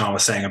what Sean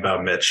was saying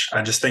about Mitch.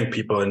 I just think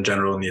people in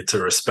general need to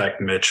respect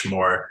Mitch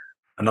more.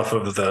 Enough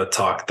of the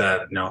talk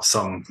that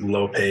some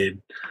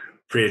low-paid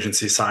free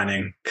agency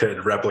signing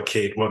could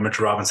replicate what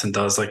Mitchell Robinson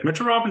does. Like,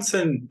 Mitchell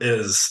Robinson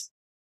is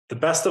the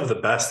best of the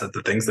best at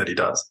the things that he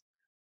does.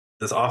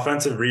 This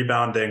offensive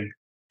rebounding,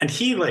 and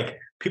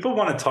people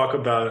want to talk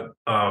about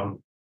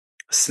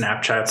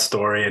Snapchat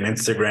story, an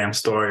Instagram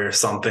story or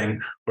something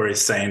where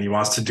he's saying he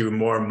wants to do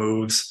more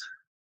moves.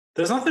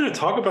 There's nothing to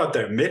talk about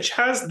there. Mitch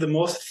has the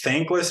most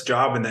thankless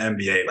job in the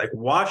NBA. Like,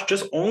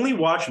 only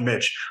watch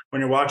Mitch when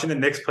you're watching the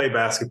Knicks play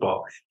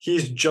basketball.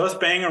 He's just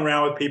banging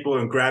around with people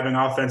and grabbing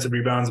offensive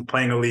rebounds and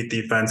playing elite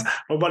defense.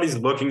 Nobody's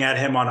looking at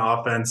him on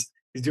offense.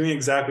 He's doing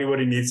exactly what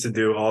he needs to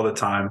do all the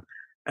time.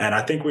 And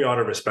I think we ought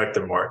to respect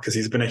him more because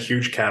he's been a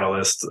huge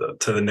catalyst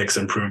to the Knicks'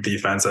 improved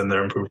defense and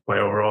their improved play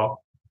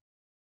overall.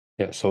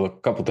 Yeah, so a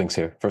couple things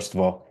here. First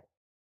of all,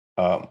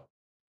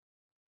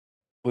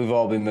 we've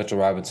all been Mitchell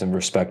Robinson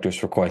respecters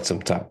for quite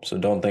some time. So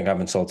don't think I'm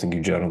insulting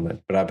you,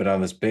 gentlemen. But I've been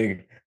on this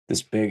big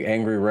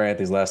angry rant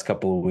these last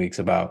couple of weeks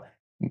about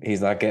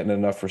he's not getting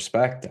enough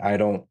respect. I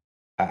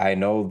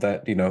know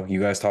that, you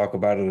guys talk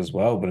about it as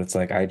well, but it's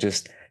like I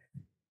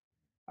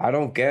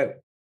don't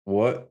get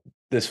what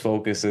this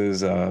focus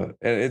is. And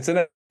it's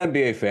an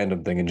NBA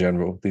fandom thing in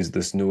general.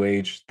 This new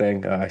age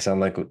thing. I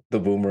sound like the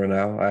boomer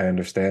now. I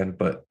understand,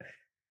 but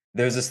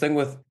there's this thing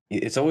with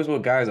it's always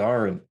what guys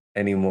aren't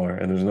anymore,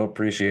 and there's no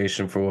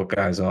appreciation for what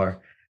guys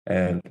are.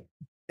 And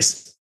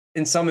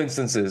in some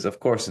instances, of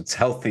course, it's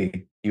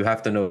healthy. You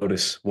have to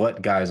notice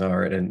what guys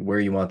aren't and where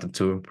you want them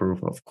to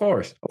improve. Of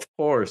course,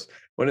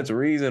 when it's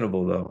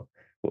reasonable, though.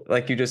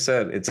 Like you just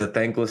said, it's a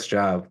thankless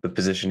job. The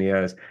position he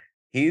has,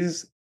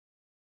 he's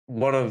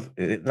one of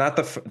not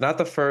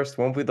the first,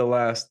 won't be the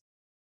last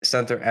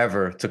center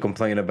ever to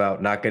complain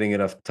about not getting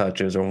enough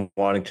touches or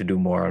wanting to do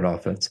more on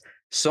offense.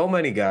 So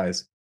many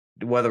guys,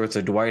 whether it's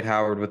a Dwight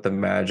Howard with the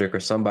Magic or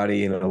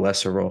somebody in a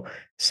lesser role,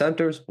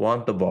 centers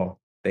want the ball.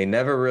 They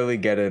never really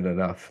get it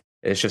enough.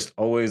 It's just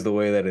always the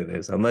way that it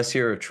is. Unless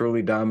you're a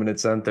truly dominant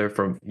center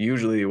from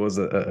usually it was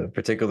a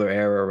particular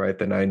era, right?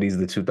 The 90s,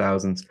 the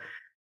 2000s.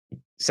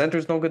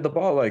 Centers don't get the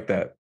ball like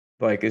that.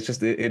 Like it's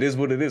just it is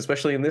what it is,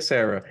 especially in this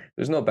era.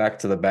 There's no back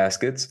to the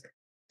baskets.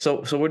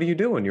 So what are you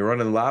doing? You're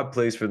running lob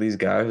plays for these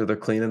guys, or they're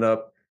cleaning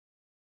up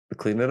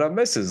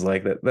misses.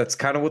 Like that's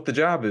kind of what the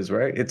job is,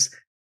 right? It's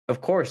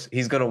of course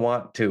he's gonna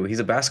want to. He's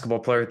a basketball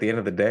player at the end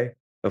of the day.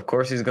 Of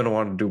course he's gonna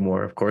want to do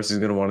more. Of course he's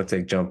gonna want to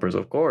take jumpers.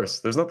 Of course,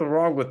 there's nothing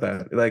wrong with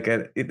that. Like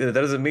that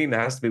doesn't mean it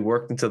has to be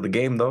worked into the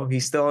game, though. He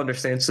still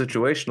understands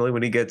situationally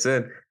when he gets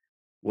in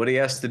what he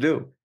has to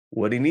do,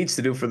 what he needs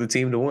to do for the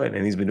team to win.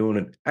 And he's been doing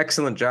an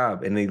excellent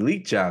job, an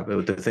elite job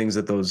with the things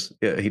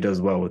that he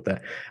does well with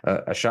that.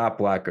 A shot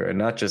blocker, and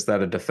not just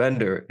that, a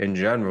defender in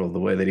general, the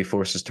way that he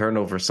forces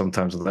turnovers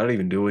sometimes without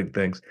even doing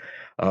things.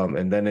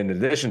 And then in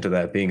addition to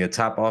that, being a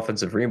top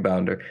offensive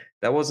rebounder,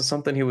 that wasn't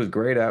something he was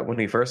great at when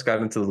he first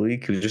got into the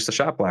league. He was just a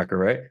shot blocker,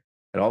 right?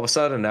 And all of a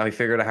sudden now he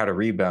figured out how to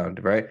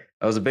rebound, right?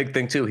 That was a big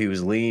thing too. He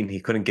was lean. He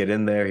couldn't get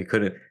in there. He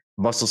couldn't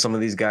muscle some of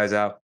these guys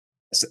out.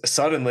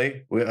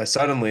 Suddenly,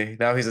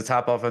 now he's a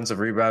top offensive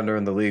rebounder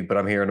in the league. But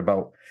I'm hearing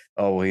about,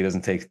 oh, well, he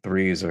doesn't take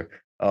threes, or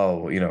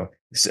oh,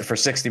 for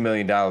 $60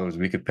 million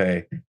we could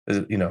pay.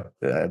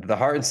 The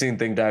Hartenstein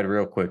thing died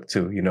real quick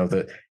too.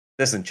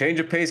 Listen,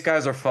 change of pace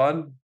guys are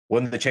fun,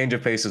 when the change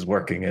of pace is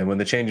working, and when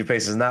the change of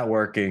pace is not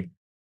working,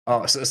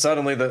 oh, so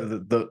suddenly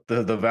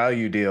the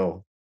value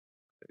deal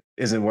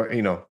isn't where,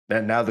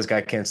 that now this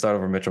guy can't start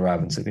over Mitchell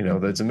Robinson.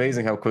 It's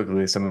amazing how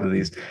quickly some of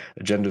these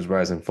agendas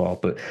rise and fall.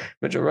 But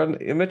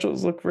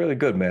Mitchell's look really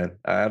good, man.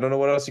 I don't know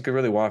what else you could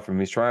really want from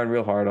him. He's trying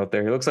real hard out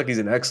there. He looks like he's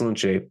in excellent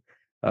shape.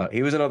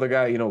 He was another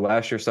guy,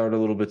 last year started a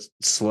little bit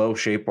slow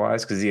shape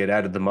wise because he had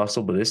added the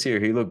muscle, but this year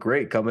he looked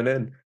great coming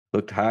in,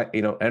 looked high,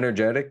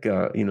 energetic.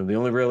 The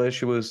only real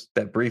issue was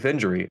that brief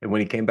injury, and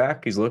when he came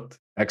back, he's looked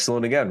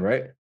excellent again,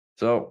 right?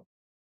 So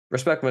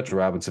respect Mitchell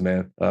Robinson,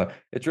 man.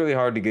 It's really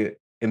hard to get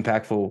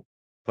impactful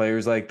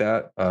players like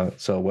that.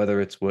 So whether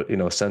it's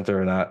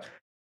center or not,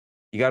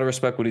 you got to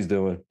respect what he's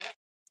doing.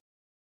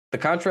 The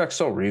contract's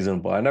so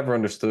reasonable. I never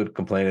understood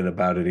complaining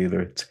about it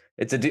either.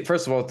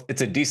 First of all,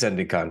 it's a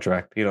descending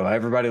contract.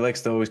 Everybody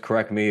likes to always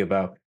correct me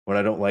about when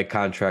I don't like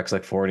contracts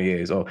like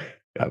Fournier's. Oh,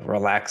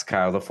 relax,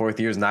 Kyle. The fourth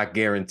year is not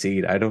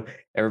guaranteed. I don't.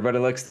 Everybody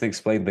likes to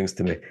explain things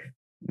to me.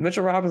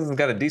 Mitchell Robinson's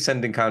got a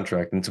descending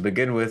contract, and to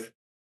begin with,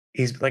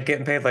 he's like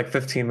getting paid like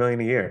 $15 million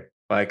a year,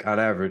 like on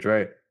average,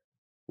 right?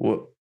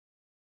 Well,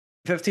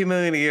 $15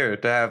 million a year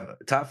to have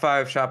top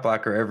 5 shot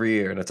blocker every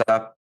year and a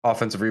top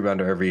offensive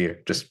rebounder every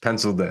year, just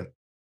penciled in.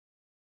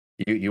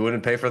 You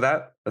wouldn't pay for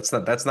that? That's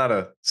not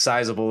a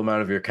sizable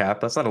amount of your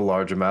cap. That's not a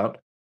large amount.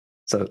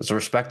 So it's a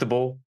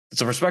respectable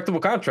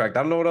contract.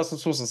 I don't know what else I'm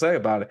supposed to say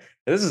about it.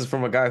 This is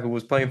from a guy who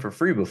was playing for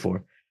free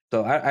before.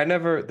 So I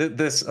never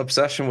this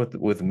obsession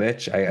with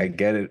Mitch. I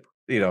get it.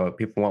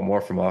 People want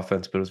more from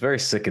offense, but it was very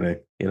sickening.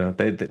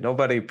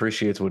 Nobody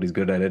appreciates what he's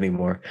good at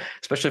anymore,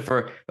 especially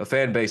for a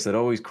fan base that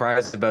always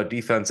cries about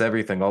defense,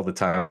 everything all the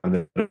time.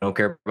 They don't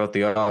care about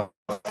the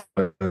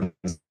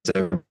offense.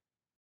 Everybody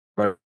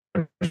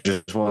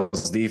just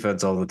wants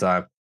defense all the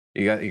time.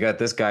 You got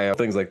this guy,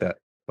 things like that.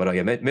 But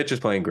yeah, Mitch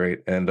is playing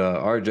great, and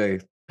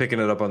RJ picking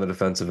it up on the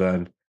defensive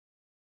end.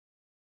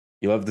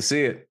 You love to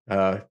see it.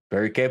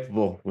 Very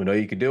capable. We know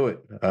you can do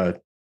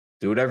it.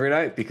 Do it every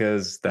night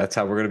because that's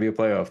how we're going to be a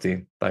playoff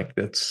team. Like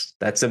that's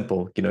that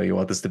simple. You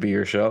want this to be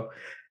your show.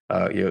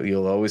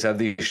 You'll always have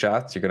these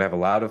shots. You're going to have a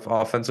lot of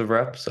offensive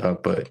reps,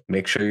 but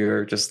make sure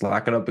you're just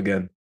locking up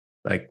again.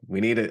 Like we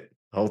need it.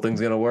 The whole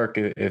thing's going to work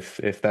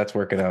if that's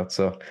working out.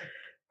 So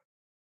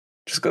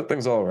just good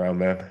things all around,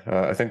 man.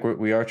 I think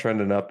we are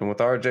trending up, and with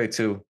RJ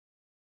too.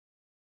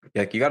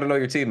 Like you got to know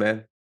your team,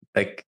 man.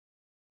 Like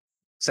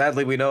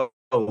sadly, we know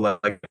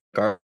like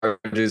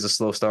RJ is a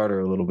slow starter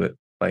a little bit.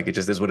 Like it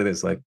just is what it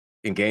is. Like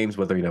in games,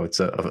 whether it's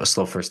a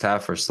slow first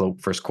half or slow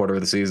first quarter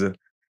of the season,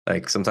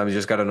 like sometimes you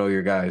just got to know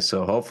your guys.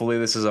 So hopefully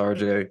this is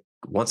RJ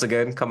once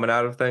again coming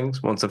out of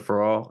things once and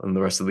for all, and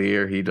the rest of the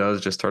year he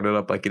does just turn it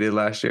up like he did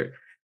last year.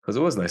 Because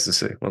it was nice to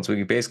see. Once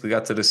we basically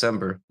got to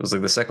December, it was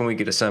like the second week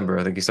of December.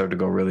 I think he started to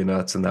go really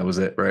nuts, and that was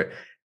it, right?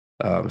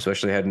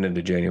 Especially heading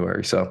into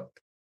January. So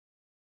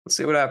let's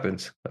see what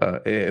happens.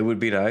 It would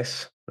be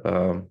nice.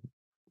 I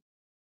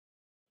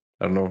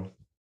don't know.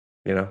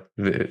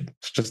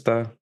 It's just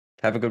have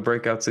a good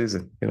breakout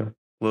season.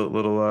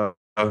 Little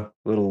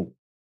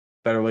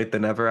better late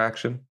than never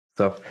action.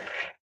 So,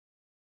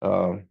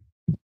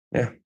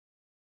 yeah.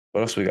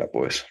 What else we got,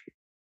 boys?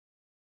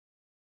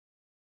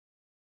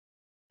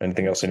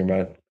 Anything else in your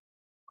mind?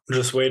 I'm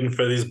just waiting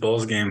for these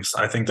Bulls games.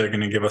 I think they're going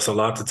to give us a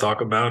lot to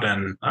talk about,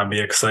 and I'll be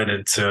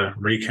excited to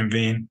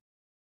reconvene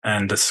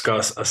and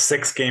discuss a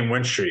 6-game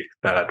win streak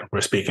that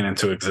we're speaking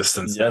into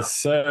existence. Yes,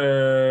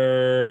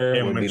 sir.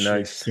 It would be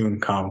nice.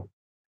 Soon come.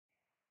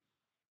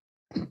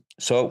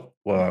 So,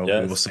 we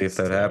will see if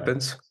that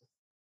happens.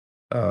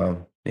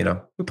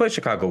 We played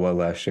Chicago well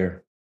last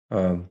year.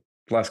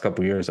 Last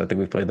couple of years, I think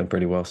we played them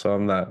pretty well. So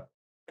I'm not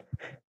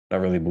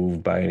really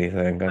moved by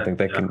anything. I think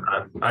they can.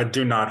 I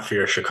do not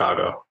fear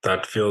Chicago.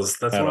 That's one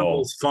of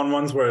those fun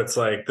ones where it's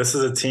like this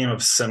is a team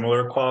of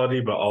similar quality,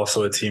 but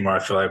also a team where I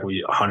feel like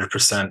we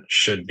 100%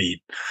 should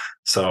beat.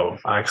 So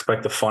I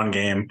expect a fun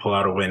game, pull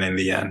out a win in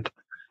the end.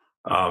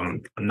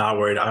 I'm not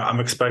worried. I'm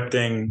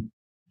expecting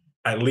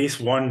at least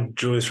one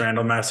Julius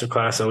Randle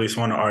masterclass, at least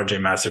one RJ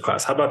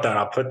masterclass. How about that?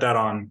 I'll put that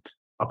on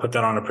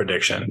a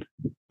prediction.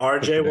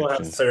 RJ will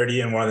have 30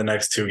 in one of the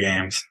next 2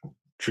 games.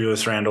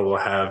 Julius Randle will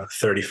have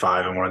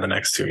 35 in one of the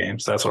next 2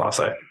 games. That's what I'll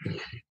say.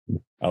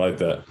 I like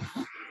that.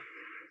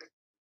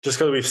 Just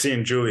because we've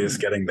seen Julius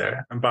getting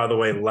there. And by the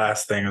way,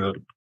 last thing,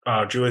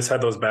 Julius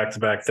had those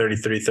back-to-back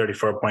 33,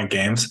 34-point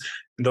games.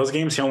 In those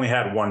games, he only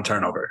had 1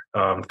 turnover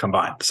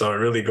combined. So it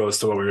really goes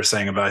to what we were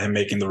saying about him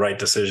making the right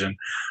decision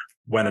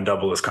when a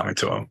double is coming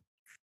to him.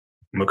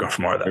 I'm looking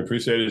for more of that. I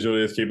appreciate it,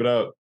 Julius. Keep it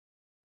up.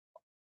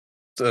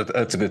 So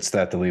that's a good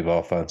stat to leave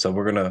off on. So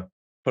we're going to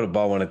put a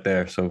ball on it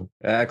there. So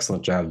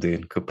excellent job,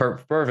 Dean.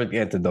 Perfect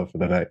antidote for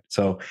the night.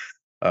 So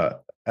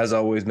as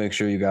always, make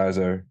sure you guys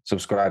are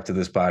subscribed to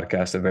this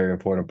podcast. A very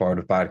important part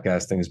of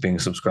podcasting is being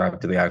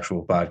subscribed to the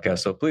actual podcast.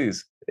 So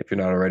please, if you're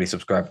not already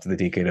subscribed to the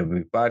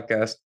DKW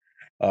podcast,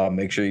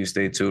 make sure you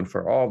stay tuned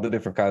for all the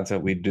different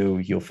content we do.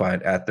 You'll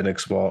find at the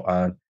Knicks Wall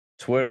on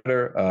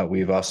Twitter.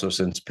 We've also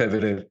since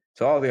pivoted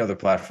to all the other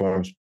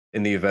platforms.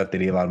 in the event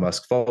that Elon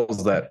Musk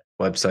folds that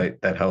website,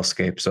 that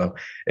hellscape. So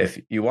if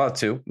you want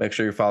to, make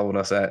sure you're following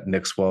us at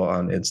Knickswell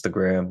on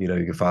Instagram. You know,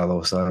 you can follow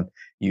us on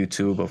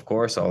YouTube, of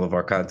course. All of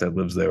our content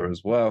lives there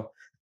as well.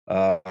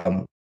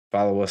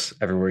 Follow us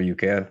everywhere you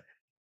can.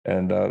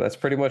 And that's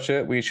pretty much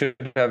it. We should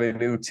have a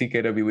new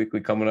TKW Weekly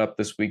coming up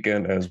this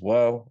weekend as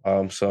well.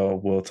 So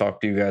we'll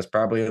talk to you guys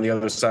probably on the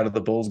other side of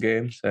the Bulls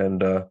games.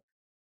 And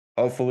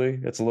hopefully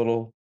it's a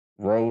little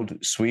road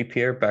sweep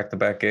here,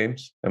 back-to-back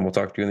games. And we'll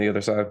talk to you on the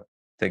other side.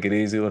 Take it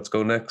easy. Let's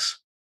go Knicks.